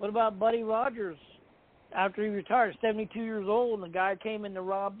about Buddy Rogers? After he retired, 72 years old, and the guy came in to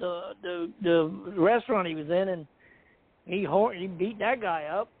rob the restaurant he was in, and he beat that guy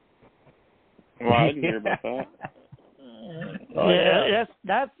up. Well, I didn't hear about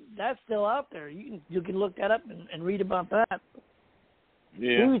that. That's still out there. You can look that up and read about that.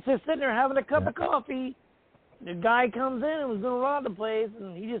 Yeah. He was just sitting there having a cup of coffee. The guy comes in and was going to rob the place,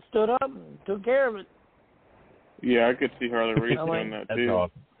 and he just stood up and took care of it. Yeah, I could see Harley Race doing that too. That's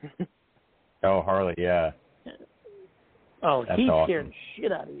awesome. Oh, Harley, yeah. Oh, that's he awesome. scared the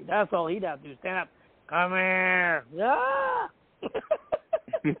shit out of you. That's all he'd have to do. Stand up. Come here. Ah!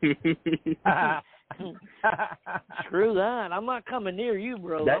 Screw that. I'm not coming near you,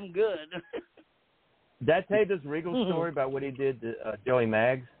 bro. I'm good. Did I tell you this Regal story about what he did to Joey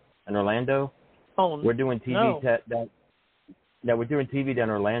Maggs in Orlando? Oh, we're doing TV we're doing TV down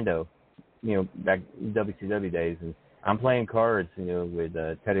in Orlando, back in WCW days, and I'm playing cards, with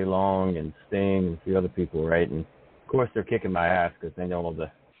Teddy Long and Sting and a few other people, right? And of course they're kicking my ass because they know all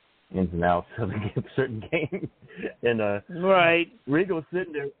the ins and outs of a certain game. And right, Regal's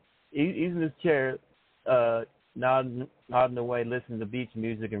sitting there, he's in his chair, nodding away, listening to beach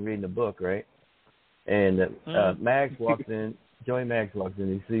music and reading a book, right? And Maggs walks in, Joey Maggs walks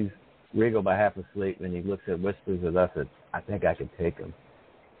in, he sees Regal by half asleep, and he looks at whispers at us, and I think I could take him.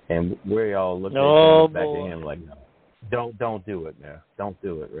 And we all looked back at him like, no, don't do it, man. Don't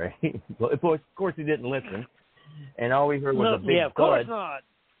do it, right? Well, of course he didn't listen. And all we heard was a big of course not.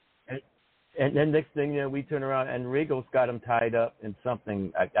 And then next thing, we turn around, and Regal's got him tied up in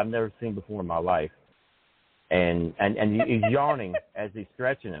something I've never seen before in my life. And he's yawning as he's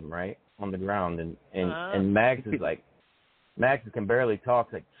stretching him, right, on the ground. And Maggs is like, Maggs can barely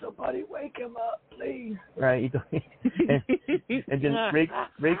talk. Like, somebody wake him up, please. Right? and then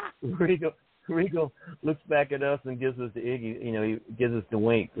Regal looks back at us and gives us the Iggy. He gives us the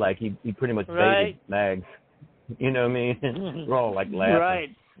wink, like he pretty much baited Maggs. You know what I mean? We're all like laughing. Right.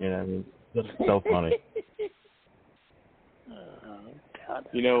 You know what I mean? It's so funny. God,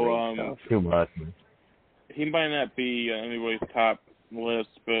 too much. He might not be anybody's top list,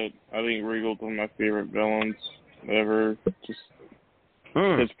 but I think Regal's one of my favorite villains ever. Just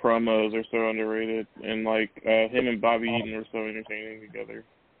his promos are so underrated, and him and Bobby Eaton are so entertaining together.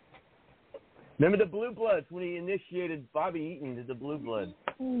 Remember the Blue Bloods when he initiated Bobby Eaton to the Blue Bloods?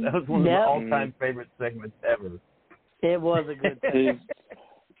 That was one of my all-time favorite segments ever. It was a good thing.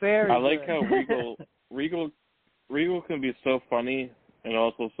 Very I like good. how Regal can be so funny and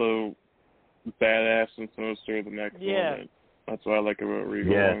also so badass and sinister at the next moment. That's what I like about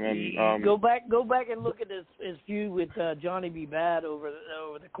Regal. Yeah. And then, go back and look at his feud with Johnny B. Bad over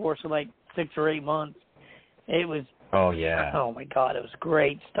the course of like 6 or 8 months. It was. Oh yeah. Oh my God, it was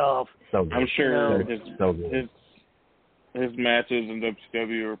great stuff. So good. I'm sure his matches in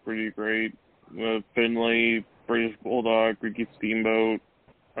WCW were pretty great. Finlay, British Bulldog, Ricky Steamboat.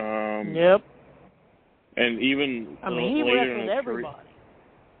 Yep. And even he later wrestled everybody.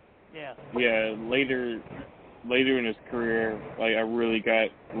 Yeah, later in his career, like I really got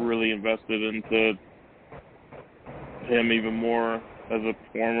invested into him even more as a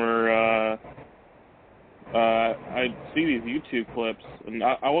performer. I see these YouTube clips, and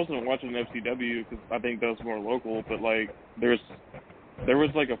I wasn't watching FCW because I think that was more local. But like, there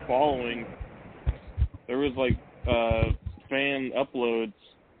was like a following. There was like fan uploads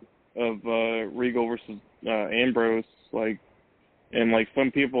of Regal versus Ambrose, like, and like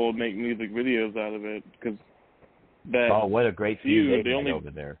some people make music videos out of it because that. Oh, what a great feud they over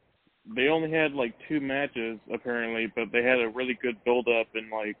there. They only had like 2 matches apparently, but they had a really good build up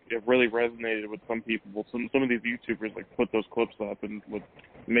and like it really resonated with some people. Some of these YouTubers like put those clips up and would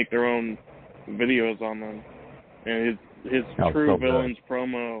make their own videos on them. And his True Villains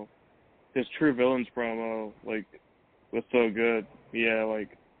promo, like was so good. Yeah,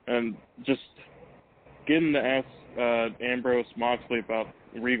 like, and just getting to ask Ambrose Moxley about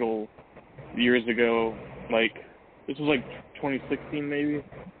Regal years ago, like this was like 2016 maybe.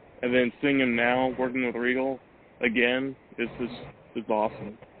 And then seeing him now working with Regal again is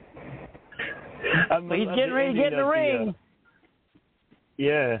awesome. He's getting ready to get in the ring.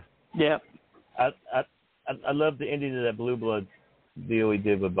 Yeah. Yep. I love the ending of that Blue Bloods deal he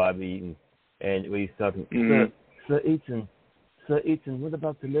did with Bobby Eaton, and when he's talking, Sir Eaton, what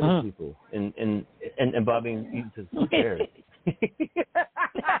about the little people? And Bobby Eaton says, who cares?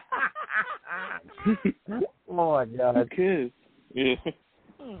 Oh my God. Kids. Yeah.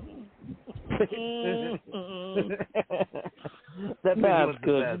 That video was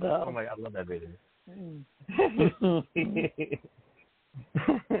good the best. stuff. Oh my God, I love that video.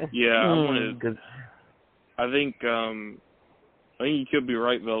 Yeah, I think you could be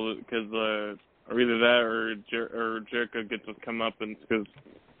right, Velvet, because or either that or Jericho gets to come up, and because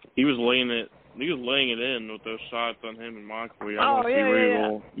he was laying it in with those shots on him and Moxley. I want to see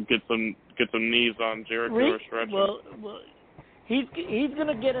Regal get some knees on Jericho or stretch him. Well, he's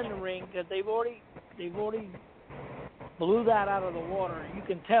gonna get in the ring because they've already blew that out of the water. You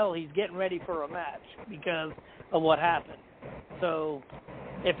can tell he's getting ready for a match because of what happened. So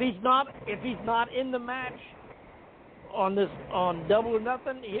if he's not in the match on Double or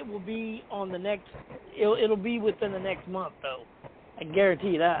Nothing, it will be on the next. It'll be within the next month, though. I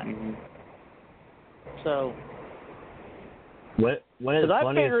guarantee that. Mm-hmm. So. What is the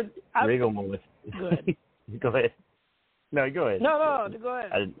funniest Regal moment? Go ahead. Go ahead. No, go ahead. No, go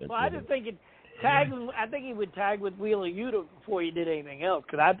ahead. I just think I think he would tag with Wheeler Yuta before he did anything else,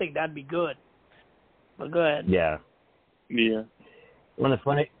 because I think that'd be good. But go ahead. Yeah. Yeah. One of the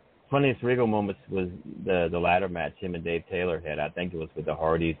funniest Regal moments was the ladder match him and Dave Taylor had. I think it was with the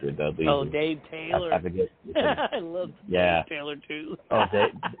Hardys or Dudleys. Oh, Dave Taylor. I forget. I love Dave Taylor too. I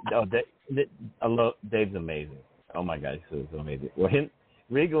love Dave's amazing. Oh my God, he's so amazing. Well,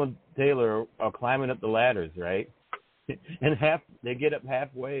 Regal and Taylor are climbing up the ladders, right? And they get up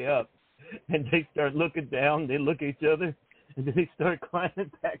halfway up, and they start looking down. They look at each other, and then they start climbing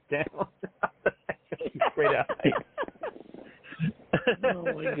back down. Straight out. Oh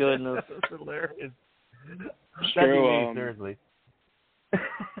my goodness, that's hilarious. True. Seriously.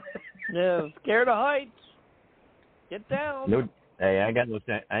 Yeah, scared of heights. Get down. No, hey, I ain't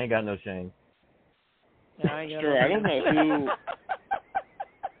got no shame. Sure, I don't know who.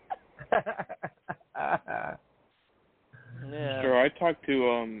 Yeah. Sure, I talked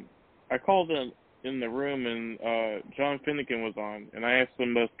to I called in the room and John Finnegan was on, and I asked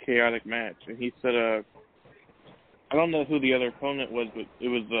him the most chaotic match, and he said I don't know who the other opponent was, but it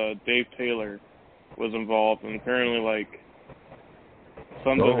was Dave Taylor was involved, and apparently like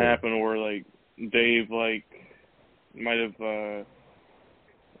something happened where like Dave like might have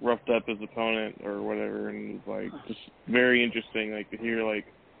roughed up his opponent or whatever, and it was like just very interesting, like to hear like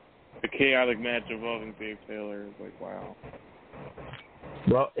a chaotic match involving Dave Taylor. Is like, wow.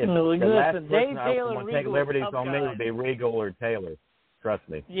 Well, if the last person Dave I Taylor, want to take liberties on me would be Regal or Taylor. Trust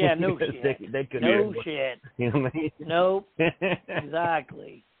me. Yeah, no shit. They could no shit. You know what I mean? Nope.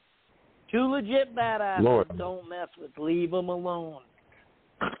 Exactly. Two legit badasses. Lord. Don't mess with. Leave them alone.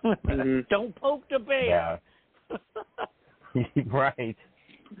 Don't poke the bear. Yeah. Right.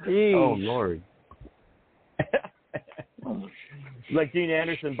 Jeez. Oh, Lord. Like Gene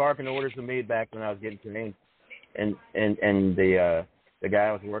Anderson barking orders at me back when I was getting trained. And the guy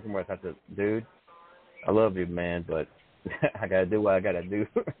I was working with, I said, dude, I love you, man, but I got to do what I got to do.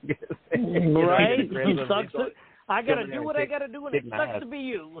 Right? I got to do what I got to do, and it sucks to be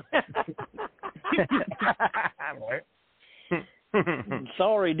you.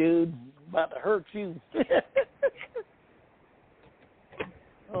 Sorry, dude. About to hurt you.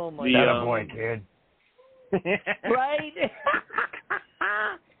 Oh, my God. That boy, kid. Right?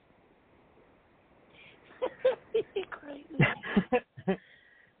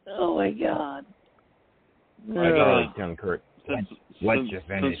 Oh, my God. I gotta concur. Since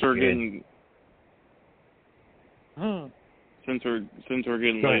we're getting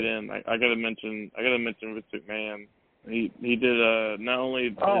late in, I gotta mention Vince McMahon. He did not only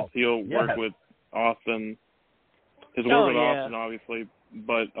his heel work with Austin, his work with Austin obviously,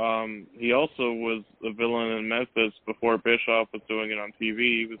 but he also was a villain in Memphis before Bischoff was doing it on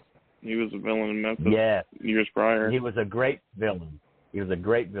TV. He was a villain in Memphis years prior. He was a great villain. He was a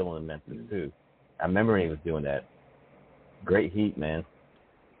great villain in Memphis too. I remember he was doing that. Great heat, man.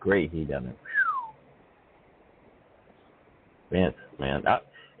 Great heat down there. Vince, man.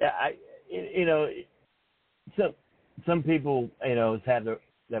 Some people, have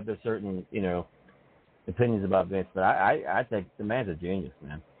their certain, opinions about Vince, but I think the man's a genius,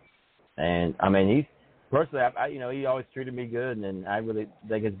 man. And I mean, he's personally, he always treated me good, and I really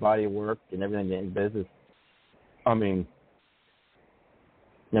think his body of work and everything in business. I mean,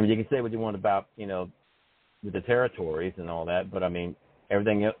 you can say what you want about, with the territories and all that, but I mean,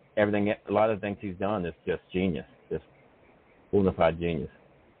 everything, a lot of the things he's done is just genius, just bona fide genius.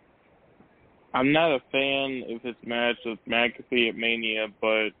 I'm not a fan of his match with McAfee at Mania,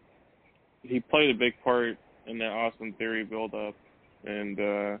 but he played a big part in that Austin Theory build-up, and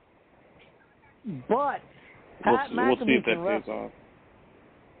but we'll see if that pays off.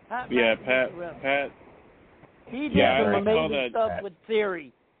 Pat. He did some amazing stuff with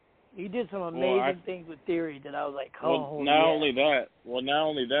Theory. He did some amazing things with Theory that I was like, Not only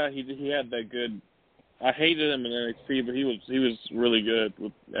that, he had that good. I hated him in NXT, but he was really good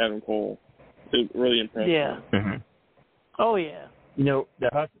with Adam Cole. It was really impressive. Yeah. Mm-hmm. Oh yeah.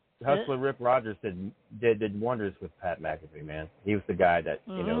 The Hustler Rip Rogers did wonders with Pat McAfee, man. He was the guy that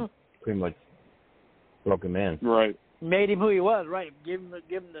pretty much broke him in. Right. Made him who he was. Right. Give him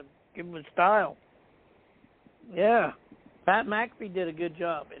the style. Yeah. Pat McAfee did a good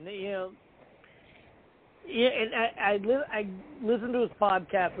job, and and I listen to his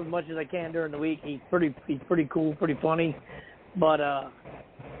podcast as much as I can during the week. He's pretty cool, pretty funny, but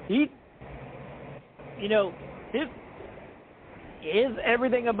his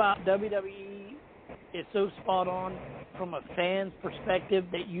everything about WWE is so spot on from a fan's perspective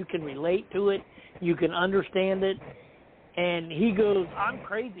that you can relate to it, you can understand it, and he goes, "I'm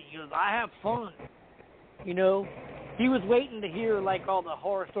crazy." He goes, "I have fun," He was waiting to hear, like, all the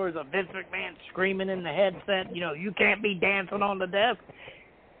horror stories of Vince McMahon screaming in the headset, you can't be dancing on the desk.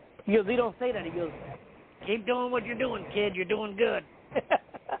 He goes, he don't say that. He goes, keep doing what you're doing, kid. You're doing good.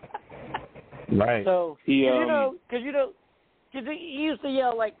 Right. So, because he used to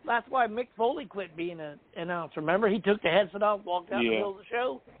yell, like, that's why Mick Foley quit being an announcer. Remember? He took the headset off, walked out in the middle of the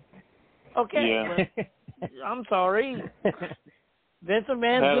show. Okay. But I'm sorry. Vince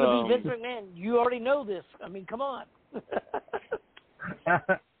McMahon's going to be Vince McMahon. You already know this. I mean, come on.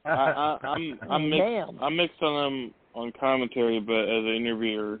 I'm mixed on him on commentary, but as an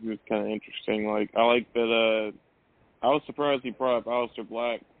interviewer, he was kind of interesting. Like, I like that. I was surprised he brought up Aleister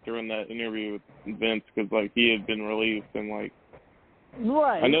Black during that interview with Vince because, like, he had been released and, like,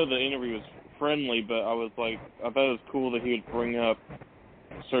 right. I know the interview was friendly, but I thought it was cool that he would bring up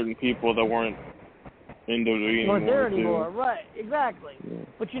certain people that weren't in WWE anymore. Right? Exactly. Yeah.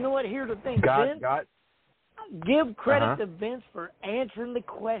 But you know what? Here's the thing, Vince. Give credit to Vince for answering the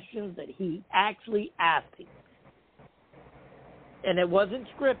questions that he actually asked him. And it wasn't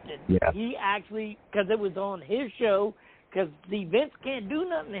scripted. Yeah. He actually, because it was on his show, because Vince can't do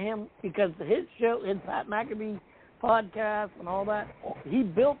nothing to him because his show, his Pat McAfee podcast and all that, he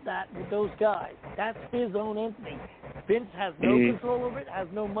built that with those guys. That's his own entity. Vince has no control over it, has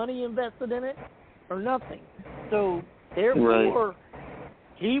no money invested in it, or nothing. So, therefore...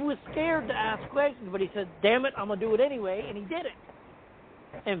 He was scared to ask questions, but he said, damn it, I'm going to do it anyway, and he did it.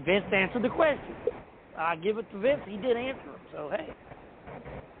 And Vince answered the question. I give it to Vince. He did answer them, so hey.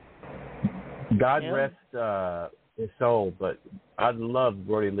 God rest his soul, but I loved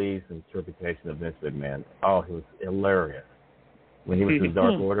Brody Lee's interpretation of Vince McMahon. Oh, he was hilarious when he was in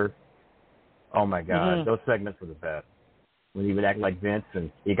Dark Order. Oh my God, those segments were the best. When he would act like Vince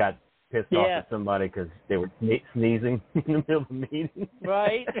and he got pissed off at somebody because they were sneezing in the middle of a meeting.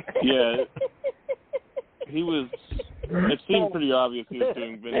 Right. Yeah. He was. It seemed pretty obvious he was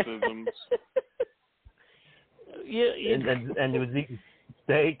doing Vinceisms. And he was eating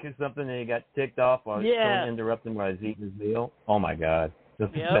steak or something, and he got ticked off while someone interrupted him while he was eating his meal. Oh my God,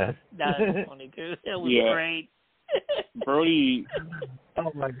 that's the best. That was funny too. That was great. Brody.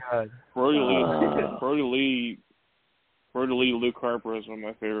 Oh my God. Brody Lee, Luke Harper is one of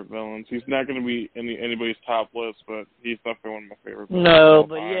my favorite villains. He's not going to be anybody's top list, but he's definitely one of my favorite villains. No,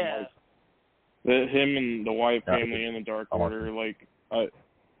 but yeah. Like, him and the Wyatt family and the Dark Order. Like, I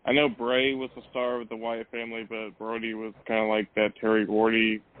know Bray was the star of the Wyatt family, but Brody was kind of like that Terry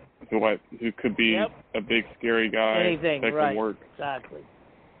Gordy, who could be a big scary guy that can work. Exactly.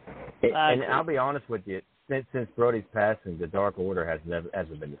 And I'll be honest with you, since Brody's passing, the Dark Order hasn't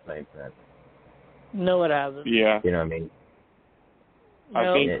been the same since. No, it hasn't. Yeah. You know what I mean?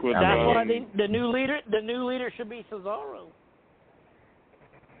 I think with that's why the new leader should be Cesaro.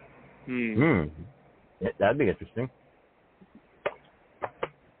 That'd be interesting.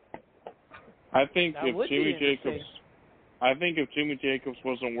 I think if Jimmy Jacobs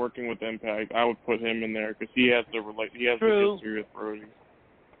wasn't working with Impact, I would put him in there because he has the history with Brody.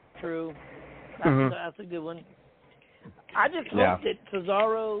 True. That's a good one. I just hope that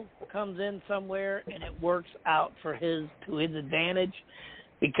Cesaro comes in somewhere and it works out to his advantage,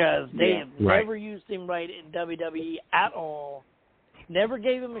 because they have never used him right in WWE at all. Never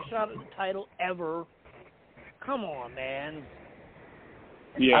gave him a shot at the title ever. Come on, man.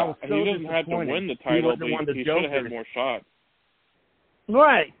 Yeah, he doesn't have to win the title, but he should have had more shots.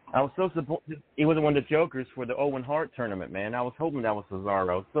 Right. I was so supportive. He was one of the jokers for the Owen Hart tournament, man. I was hoping that was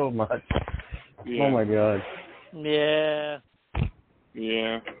Cesaro so much. Yeah. Oh my God. Yeah.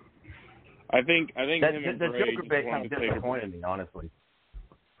 Yeah. I think him and the Bray Joker bit kind of disappointed me, honestly.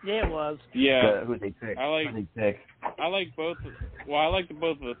 Yeah, it was. Yeah. Who they picked? I like both. Well, I like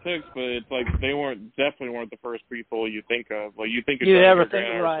both of the picks, but it's like they definitely weren't the first people you think of. Like you think of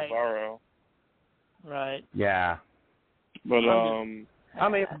Cesaro. Right. Yeah. But I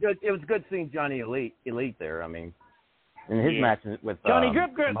mean, it was good seeing Johnny Elite there. I mean, in his match with Johnny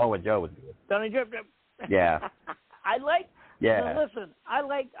Drip Drip. Samoa Joe was good. Johnny Drip Drip. Yeah. I like. Yeah. So listen, I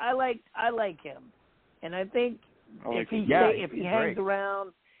like him, and I think if he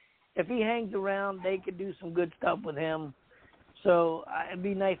hangs around, they could do some good stuff with him. So it'd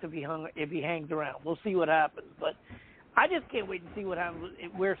be nice if he hangs around. We'll see what happens, but I just can't wait to see what happens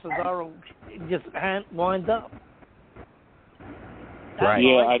where Cesaro just winds up. That's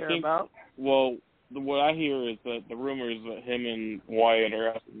yeah, I think. About. Well, what I hear is that the rumor is that him and Wyatt are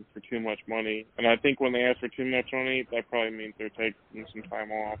asking for too much money, and I think when they ask for too much money, that probably means they're taking some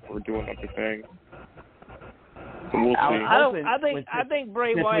time off or doing other things. So we'll see. I think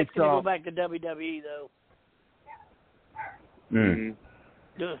Bray Wyatt's going to go back to WWE though.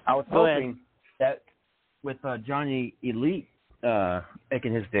 I was hoping that with Johnny Elite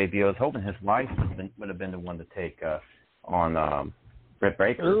making his debut, I was hoping his wife would have been the one to take on Britt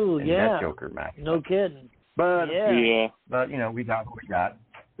Baker in that Joker match. No kidding. But but we got what we got.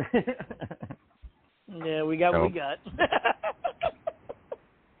 Yeah, we got what we got.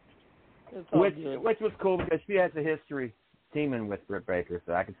 Which was cool because she has a history teaming with Britt Baker,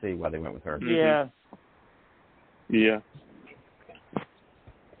 so I could see why they went with her. Yeah. Yeah.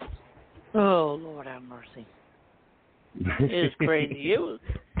 Oh, Lord have mercy. It's crazy. It was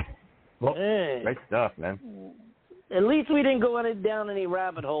great stuff, man. At least we didn't go down any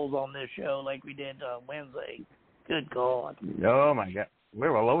rabbit holes on this show like we did Wednesday. Good God. Oh, my God. We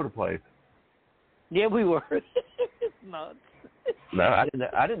were all over the place. Yeah, we were. It's nuts. No, I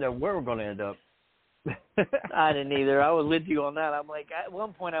didn't know where we're going to end up. I didn't either. I was with you on that. I'm like, at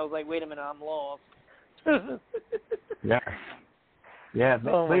one point I was like, wait a minute, I'm lost. Yeah,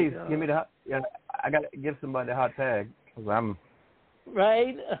 please give me the hot. Yeah, I got to give somebody the hot tag because I'm.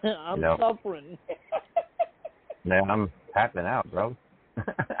 Right, I'm suffering. Yeah, I'm tapping out, bro.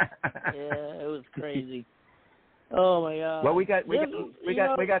 Yeah, it was crazy. Oh my God. Well, we got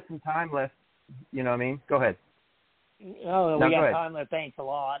some time left. You know what I mean? Go ahead. Oh, we got time left. Thanks a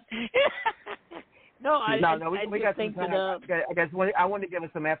lot. I got some time. I want to give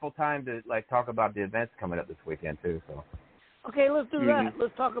us some ample time to talk about the events coming up this weekend too. So. Okay, let's do that.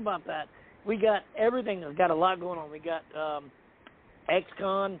 Let's talk about that. We got everything. We've got a lot going on. We got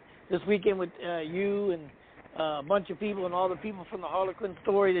XCon this weekend with you and a bunch of people and all the people from the Harlequin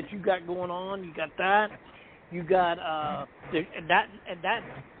story that you got going on. You got that. You got that.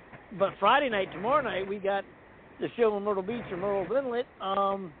 But Friday night, tomorrow night, we got the show in Myrtle Beach or Myrtle's Inlet.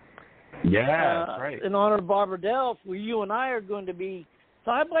 That's right. In honor of Barbara Delph, where you and I are going to be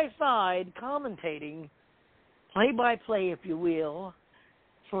side by side commentating, play-by-play, if you will,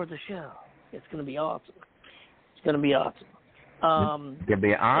 for the show. It's going to be awesome. It's going to be awesome. It'll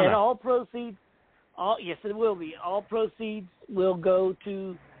be an honor. And all proceeds, yes, it will be. All proceeds will go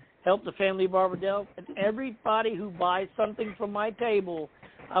to help the family of Barbara Delph. And everybody who buys something from my table,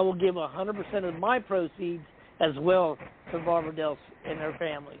 I will give 100% of my proceeds as well to Barbara Delph and her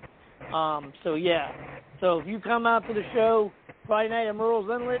family. So if you come out to the show Friday night at Myrtle's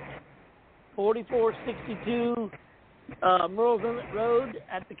Inlet, 4462 Myrtle's Inlet Road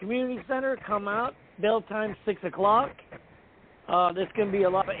at the community center, come out. Bell time 6 o'clock. There's going to be a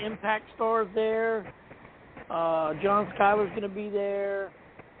lot of Impact stars there. John Schuyler's going to be there.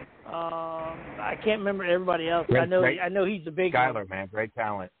 I can't remember everybody else. I know he's a big Schuyler, man, great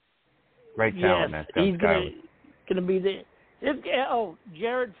talent. Great talent, man. He's going to be there.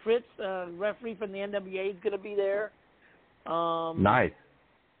 Jared Fritz, referee from the NWA, is going to be there. Nice.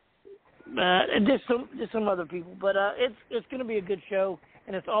 Just some other people, but it's going to be a good show,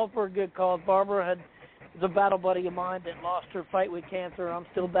 and it's all for a good cause. Barbara was a battle buddy of mine that lost her fight with cancer. I'm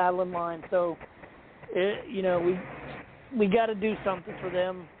still battling mine, so we got to do something for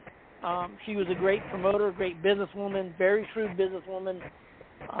them. She was a great promoter, a great businesswoman, very shrewd businesswoman,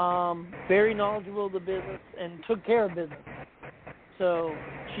 very knowledgeable of the business, and took care of business. So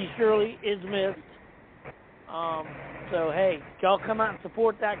she surely is missed. So, hey, y'all come out and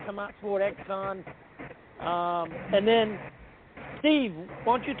support that. Come out and support X-Con. And then, Steve,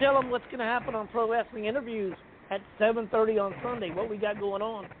 why don't you tell them what's going to happen on Pro Wrestling Interviews at 7:30 on Sunday, what we got going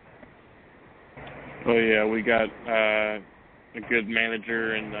on? Oh, yeah, we got a good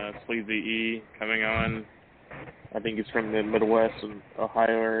manager in Sleazy E coming on. I think he's from the Midwest and Ohio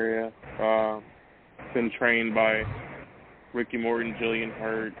area. Been trained by Ricky Morton, Jillian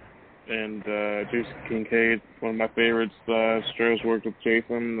Hart, and Jason Kincaid, one of my favorites. Stroh's worked with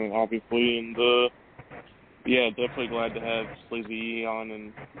Jason, obviously, and definitely glad to have Sleazy E on,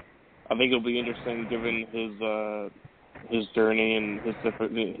 and I think it'll be interesting given his journey and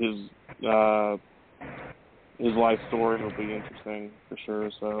his life story will be interesting for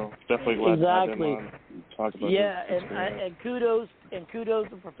sure. So definitely glad to have him on and talk about his experience. and kudos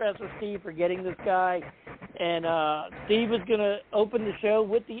to Professor Steve for getting this guy. And Steve is going to open the show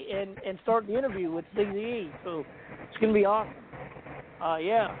with and start the interview with Sleazy E. So it's going to be awesome.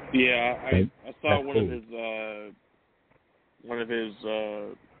 Yeah, I saw one of his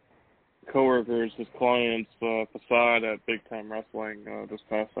coworkers, his clients, Facade at Big Time Wrestling this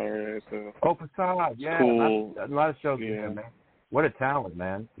past Saturday. So Facade, yeah, cool. A lot of shows with him, man. What a talent,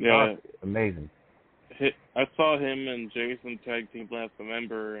 man. Yeah, amazing. I saw him and Jason tag team last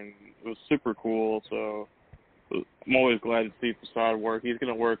November, and it was super cool. So I'm always glad to see Facade work. He's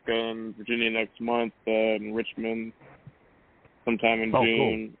going to work in Virginia next month, in Richmond, sometime in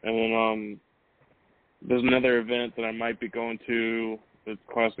June. Cool. And then there's another event that I might be going to. It's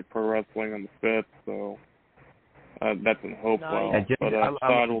Classic Pro Wrestling on the 5th, so that's in Hopewell. Nice. But I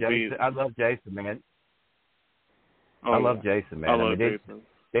love Jason, man. I love Jason, man. I love Jason.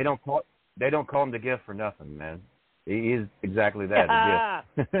 They don't call him the Gift for nothing, man. He is exactly that,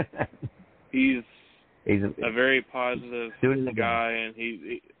 the Gift. He's a very positive guy, and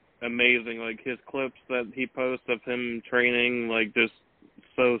he's amazing. Like his clips that he posts of him training, like just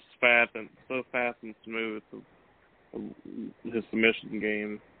so fast and smooth. His submission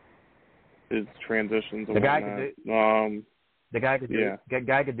game, his transitions, and the guy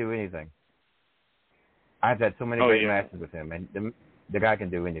could do anything. I've had so many great matches with him, and the guy can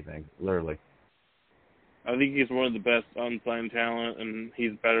do anything, literally. I think he's one of the best unsigned talent, and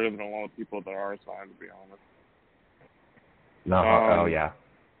he's better than a lot of people that are signed, to be honest. No,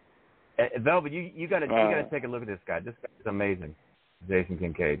 Velvet, you got to take a look at this guy. This guy is amazing, Jason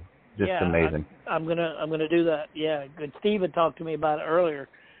Kincaid. Just amazing. I'm gonna do that. Yeah, good. Steve had talked to me about it earlier,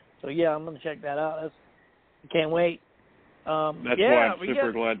 so I'm gonna check that out. I can't wait. That's why I'm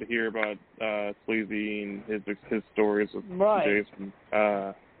super glad to hear about Sleazy and his stories with Jason.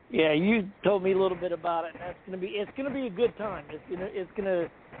 You told me a little bit about it. And it's gonna be a good time.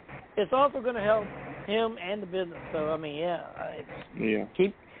 It's also gonna help him and the business. So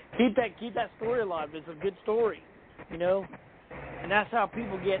keep that story alive. It's a good story, and that's how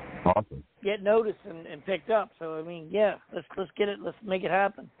people get noticed and picked up. So let's get it. Let's make it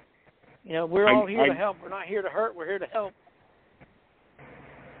happen. We're all here to help. We're not here to hurt. We're here to help.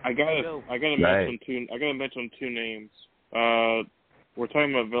 I gotta mention two names. We're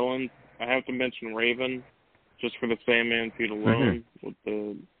talking about villains. I have to mention Raven. just for the Sandman feud alone with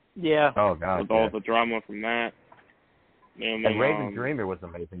the with all the drama from that. And then, Raven Dreamer was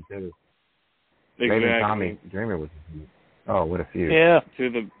amazing too. Exactly. Raven Tommy Dreamer was amazing. Oh, what a feud! Yeah, two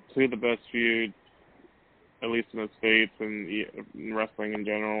of the best feuds, at least in the States and in wrestling in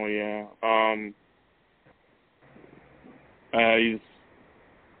general. Yeah. He's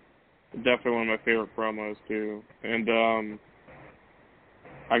definitely one of my favorite promos too. And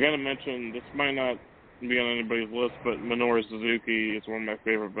I gotta mention, this might not be on anybody's list, but Minoru Suzuki is one of my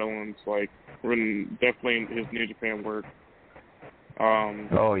favorite villains. Like, definitely his New Japan work.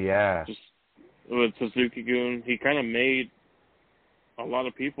 Just with Suzuki-gun, he kind of made a lot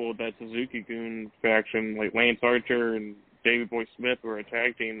of people that Suzuki-gun faction, like Lance Archer and Davey Boy Smith, were a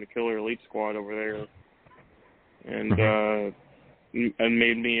tag team, the Killer Elite Squad over there. And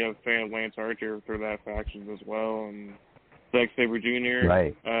made me a fan of Lance Archer through that faction as well. And Zack Sabre Jr.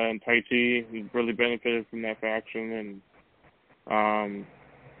 And Tai Chi, he really benefited from that faction. And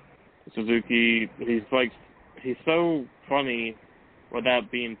Suzuki, he's so funny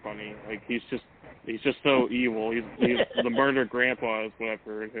without being funny. Like, he's just so evil. He's the murder grandpa is what I've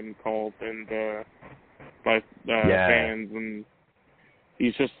heard him called, and by fans. And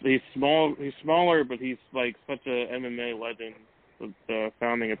he's smaller, but he's like such a MMA legend with the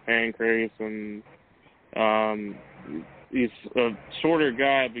founding of Pancrase, and he's a shorter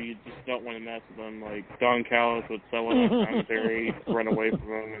guy, but you just don't want to mess with him. Like, Don Callis would sell it on commentary, run away from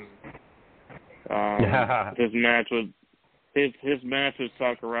him, and his match with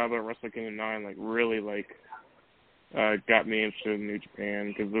Sakuraba at Wrestle Kingdom 9 really got me interested in New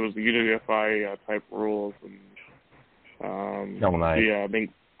Japan, because there was the UWFI type rules, and I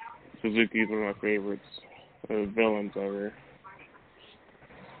think Suzuki's one of my favorites, villains ever.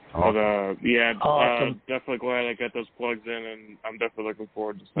 Awesome. But awesome. Definitely glad I got those plugs in, and I'm definitely looking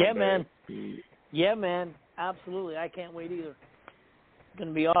forward to Sunday. Yeah, man, absolutely. I can't wait either. It's going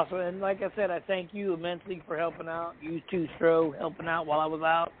to be awesome. And like I said, I thank you immensely for helping out. You too, Stro, helping out while I was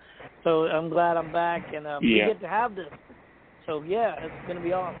out. So I'm glad I'm back, and we get to have this. So, yeah, it's going to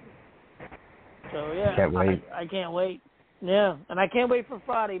be awesome. So, yeah, can't wait. I can't wait. Yeah, and I can't wait for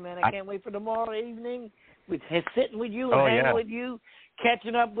Friday, man. I can't wait for tomorrow evening with sitting with you and hanging with you,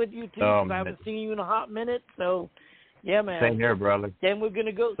 catching up with you, too, because I haven't seen you in a hot minute. So, yeah, man. Same here, brother. Then we're going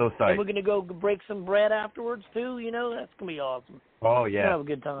to go. So then we're going to go break some bread afterwards, too. You know, that's going to be awesome. Oh, yeah. We'll have a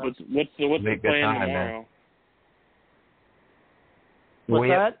good time. What's the plan tomorrow? What's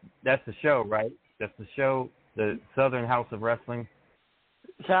that? That's the show, right? That's the show, the Southern House of Wrestling.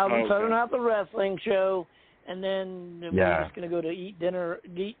 Southern House of Wrestling show, and then we're just going to go to eat dinner,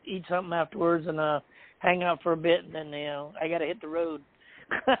 eat something afterwards, and hang out for a bit, and then I got to hit the road.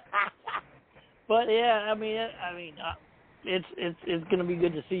 But yeah, I mean, it's going to be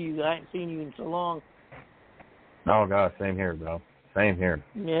good to see you. I haven't seen you in so long. Oh God, same here, bro. Same here.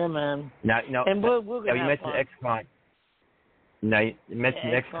 Yeah, man. Now, and we're going to you mentioned XCon. Now, you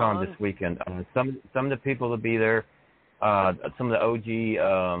mentioned XCon this weekend. Some of the people will be there. Some of the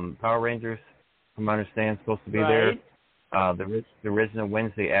OG Power Rangers, from what I understand, supposed to be there. The original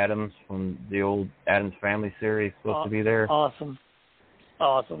Wednesday Addams from the old Addams Family series supposed to be there. Awesome.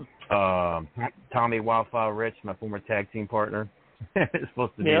 Tommy Wildfire Rich, my former tag team partner, is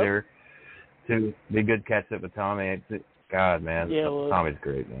supposed to be there to be good catch up with Tommy. God, man, Tommy's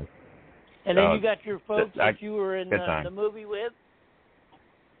great, man. And then you got your folks that you were in the movie with.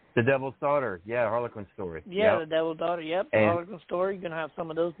 The Devil's Daughter, Harlequin Story. Yeah, The Devil's Daughter, the Harlequin Story. You're going to have some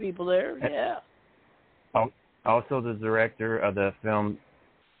of those people there, Also, the director of the film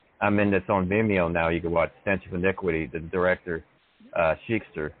that's on Vimeo now, you can watch Stench of Iniquity. The director,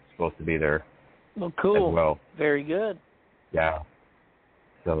 Sheikster, is supposed to be there. Well, cool. As well. Very good. Yeah.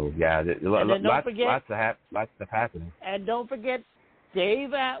 So, lots of happening. And don't forget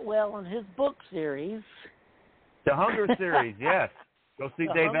Dave Atwell and his book series. The Hunger series, yes. Go see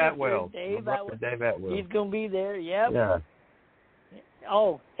Dave Atwell. Dave Atwell. He's going to be there, Yeah.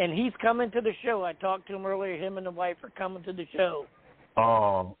 Oh, and he's coming to the show. I talked to him earlier. Him and the wife are coming to the show.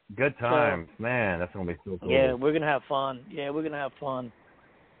 Oh, good times. Man, that's going to be so cool. Yeah, we're going to have fun.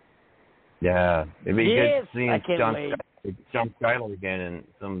 Yeah, it'd be good seeing John Schuyler again and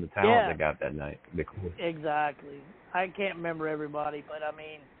some of the talent they got that night. It'd be cool. Exactly. I can't remember everybody, but I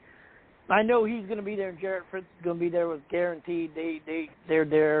mean, I know he's going to be there. Jarrett Fritz is going to be there with guaranteed. They're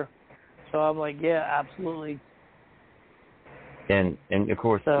there. So I'm like, yeah, absolutely. And of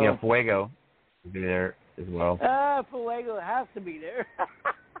course, Fuego will be there as well. Fuego has to be there.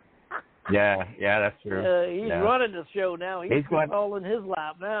 yeah, that's true. He's running the show now. He's all in his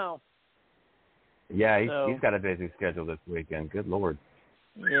lap now. Yeah, he's got a busy schedule this weekend. Good Lord.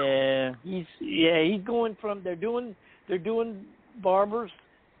 Yeah, he's going from they're doing Barbara's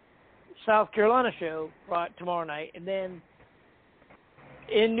South Carolina show tomorrow night, and then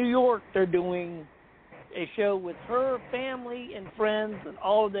in New York they're doing a show with her family and friends, and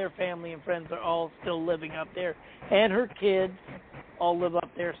all of their family and friends are all still living up there, and her kids all live up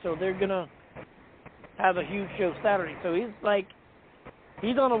there, so they're gonna have a huge show Saturday. So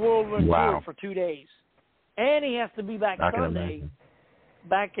he's on a whirlwind tour for 2 days, and he has to be back Sunday,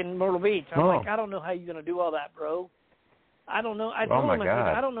 back in Myrtle Beach. I'm like, I don't know how you're gonna do all that, bro. I don't know. I told him,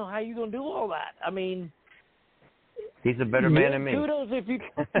 I don't know how you're gonna do all that. I mean, he's a better man than me. Kudos if you.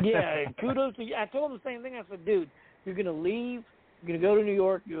 Yeah, kudos to you. I told him the same thing. I said, dude, you're gonna leave. You're gonna go to New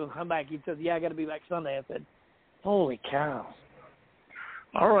York. You're gonna come back. He said, yeah, I got to be back Sunday. I said, holy cow.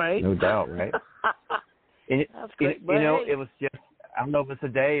 All right. No doubt, right? That's great. It was just, I don't know if it's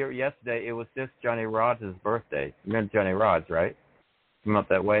today or yesterday, it was just Johnny Rod's birthday. You remember Johnny Rod's, right? From up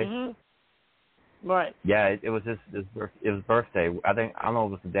that way? Mm-hmm. Right. Yeah, it was his birthday. I don't know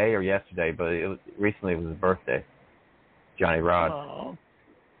if it was today or yesterday, but recently it was his birthday. Johnny Rod. Oh.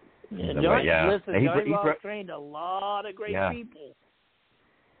 Yeah, Johnny Rod trained a lot of great people.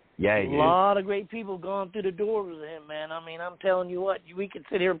 Yeah, he did. A lot of great people gone through the doors with him, man. I mean, I'm telling you what, we could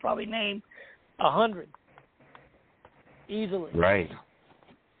sit here and probably name 100 easily. Right.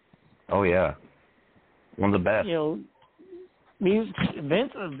 Oh yeah, one of the best.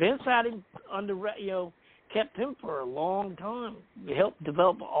 Vince had him under, kept him for a long time. He helped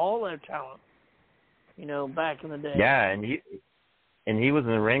develop all their talent, back in the day. Yeah, and he was in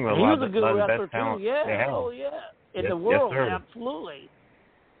the ring with a lot of the best talent. Yeah, they had. Oh yeah, in the world, absolutely.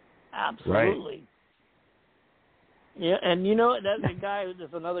 Absolutely. Right. Yeah, and that's a guy. There's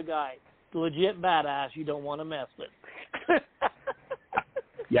another guy, legit badass. You don't want to mess with.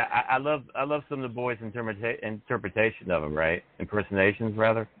 Yeah, I love some of the boys' interpretation of him. Right, impersonations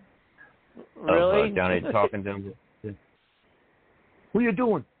rather. Really? Of, Johnny talking to him. What are you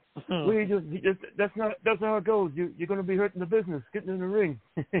doing? What are you doing? That's not how it goes. You're going to be hurting the business. Getting in the ring.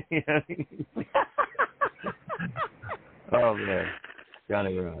 Oh man.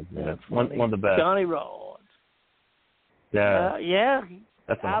 Johnny Rod, yeah. One of the best. Johnny Rod. Yeah. Yeah,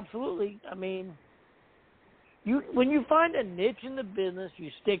 absolutely. I mean, when you find a niche in the business, you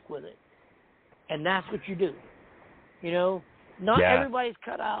stick with it. And that's what you do. Not everybody's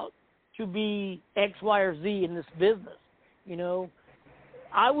cut out to be X, Y, or Z in this business.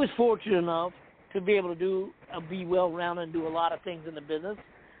 I was fortunate enough to be able to be well-rounded and do a lot of things in the business.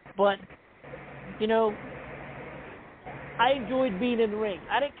 But, I enjoyed being in the ring.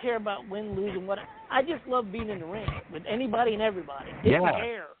 I didn't care about win, lose, and what. I just loved being in the ring with anybody and everybody. Didn't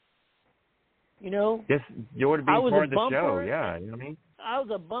care. Just you want to be part of the show. Yeah, you know what I mean? I was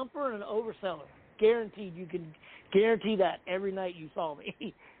a bumper and an overseller. Guaranteed. You can guarantee that every night you saw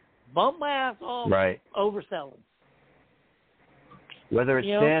me. Bump my ass off. Right. Overselling. Whether it's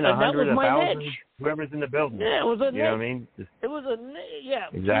 10, 100, 1,000, whoever's in the building. Yeah, it was a. You know what I mean? It was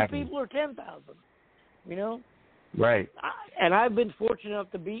exactly. 2 people or 10,000. Right. And I've been fortunate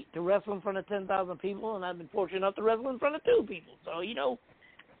enough to wrestle in front of 10,000 people, and I've been fortunate enough to wrestle in front of 2 people. So,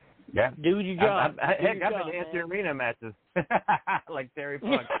 yeah. Do your job. I've been in empty-arena matches, like Terry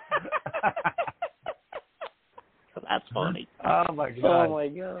Funk. That's funny. Oh, my God. Oh, my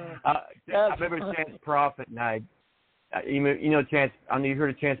God. I remember Chance Prophet, and Chance, you heard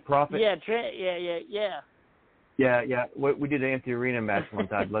of Chance Prophet? Yeah, Yeah. We did an empty arena match one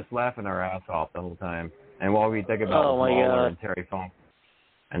time. Let's laughing our ass off the whole time. And while we think about Waller and Terry Funk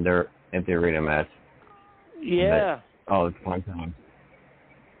and their empty arena match. Yeah. It's a fun time.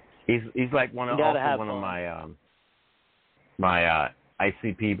 He's like one of my my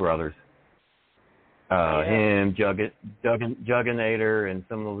ICP brothers. Him, Jugginator, and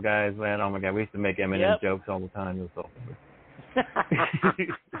some of those guys, man. Oh my God, we used to make Eminem jokes all the time. It was so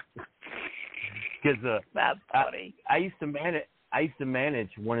because that's funny. I used to manage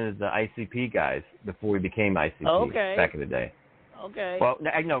one of the ICP guys before we became ICP back in the day. Okay. Well,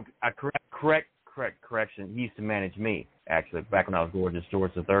 no, correction. He used to manage me actually back when I was Gorgeous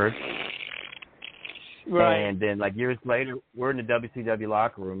George III. Right. And then, years later, we're in the WCW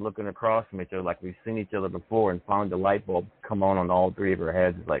locker room looking across from each other like we've seen each other before, and found the light bulb come on all 3 of our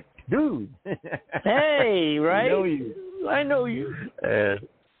heads. It's like, dude. Hey, right? I know you.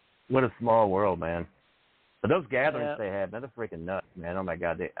 What a small world, man. But those gatherings they had, they're freaking nuts, man. Oh, my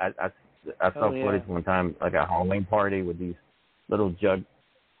God. I saw footage one time, like a Halloween party with these little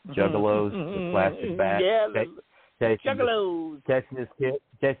juggalos with plastic bats. Yeah, juggalos. Catching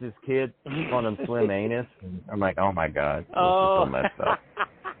his kid on him slim anus. And I'm like, oh, my God. This is so messed up.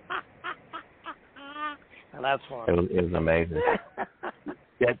 That's funny. It was amazing.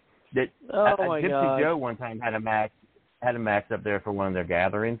 Oh my Gypsy God. Joe one time had a match up there for one of their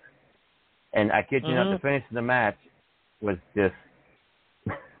gatherings, and I kid you not, the finish of the match was just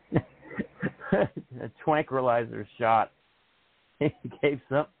a tranquilizer shot. He gave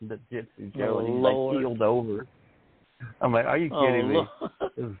something to Gypsy Joe, and he like keeled over. I'm like, are you kidding me?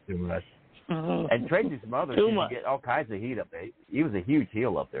 This is too much. And Tracy's mother used to get all kinds of heat up there. He was a huge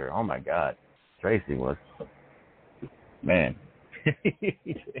heel up there. Oh my God, Tracy was. Man, can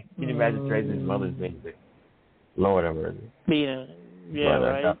you imagine Tracy's mother's being big? Lord have mercy.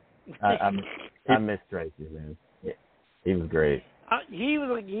 Right. I miss Tracy, man. Yeah, he was great. He's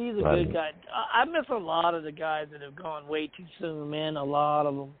a good guy. I miss a lot of the guys that have gone way too soon, man. A lot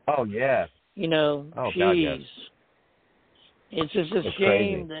of them. Oh yeah. You know, God, yes. It's just a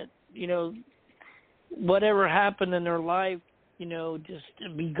shame that, you know, whatever happened in their life, you know, just to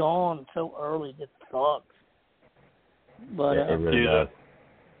be gone so early just sucks. But it really does.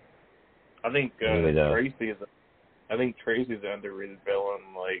 I think Tracy is. I think Tracy's an underrated villain.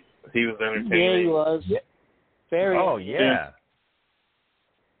 Like, he was entertaining. Yeah, he was. Yeah. Very. Oh yeah.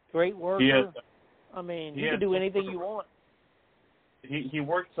 Great worker. I mean, he can do anything you want. He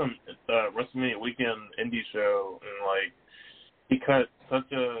worked some WrestleMania weekend indie show, and like he cut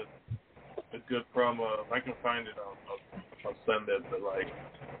such a good promo. If I can find it, I'll send it. But like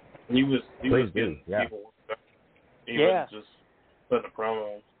he was getting people. Even just putting a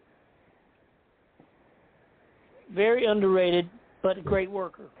promo. Very underrated, but a great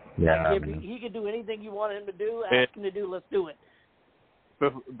worker. Yeah, he could do anything you want him to do. Ask him to do. Let's do it.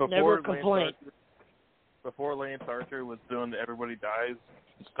 Never complain. Before Lance Archer was doing the Everybody Dies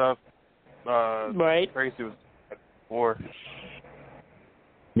stuff, right? Tracy was before.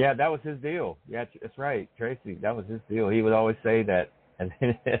 Yeah, that was his deal. Yeah, that's right, Tracy. That was his deal. He would always say that at the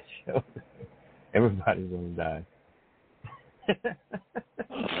end of that show, everybody's going to die.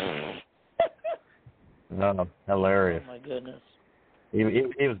 No, hilarious. Oh my goodness. He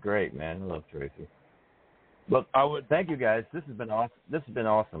was great, man. I love Tracy. Look, thank you guys. This has been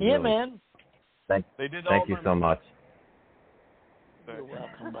awesome. Yeah, really. man. Thank you so much. You're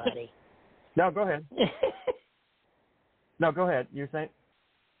welcome, buddy. No, go ahead. No, go ahead. You're saying?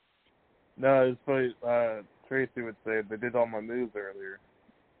 No, it's funny. Tracy would say they did all my moves earlier.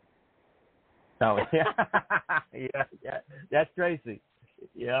 Oh yeah, yeah. That's Tracy.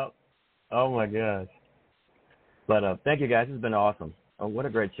 Yep. Oh my gosh. But thank you guys. This has been awesome. Oh, what a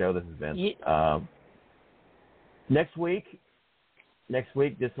great show this has been. Yeah. Next week,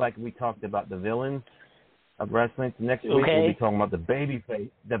 just like we talked about the villains of wrestling, next week we'll be talking about the babyface.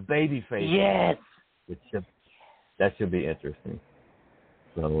 Yes. That should be interesting.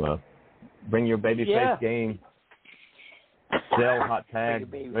 So bring your babyface game. Sell hot tag.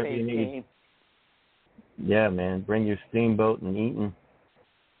 Whatever you need. Game. Yeah, man. Bring your Steamboat and Eaton.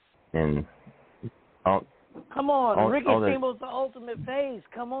 And come on, Ricky Steamboat's the ultimate face.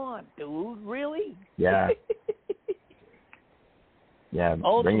 Come on, dude. Really? Yeah. Yeah,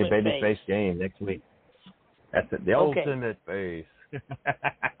 ultimate bring your baby face game next week. That's it. The ultimate face.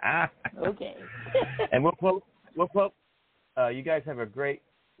 Okay. And we'll quote. You guys have a great.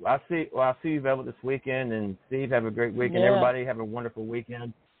 I'll see you, Velvet, this weekend, and Steve, have a great weekend. Yeah. Everybody have a wonderful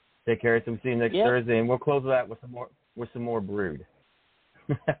weekend. Take care. So we'll see you next Thursday, and we'll close it out with some more Brood.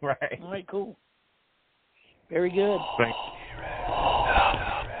 Right. All right. Cool. Very good. Thanks.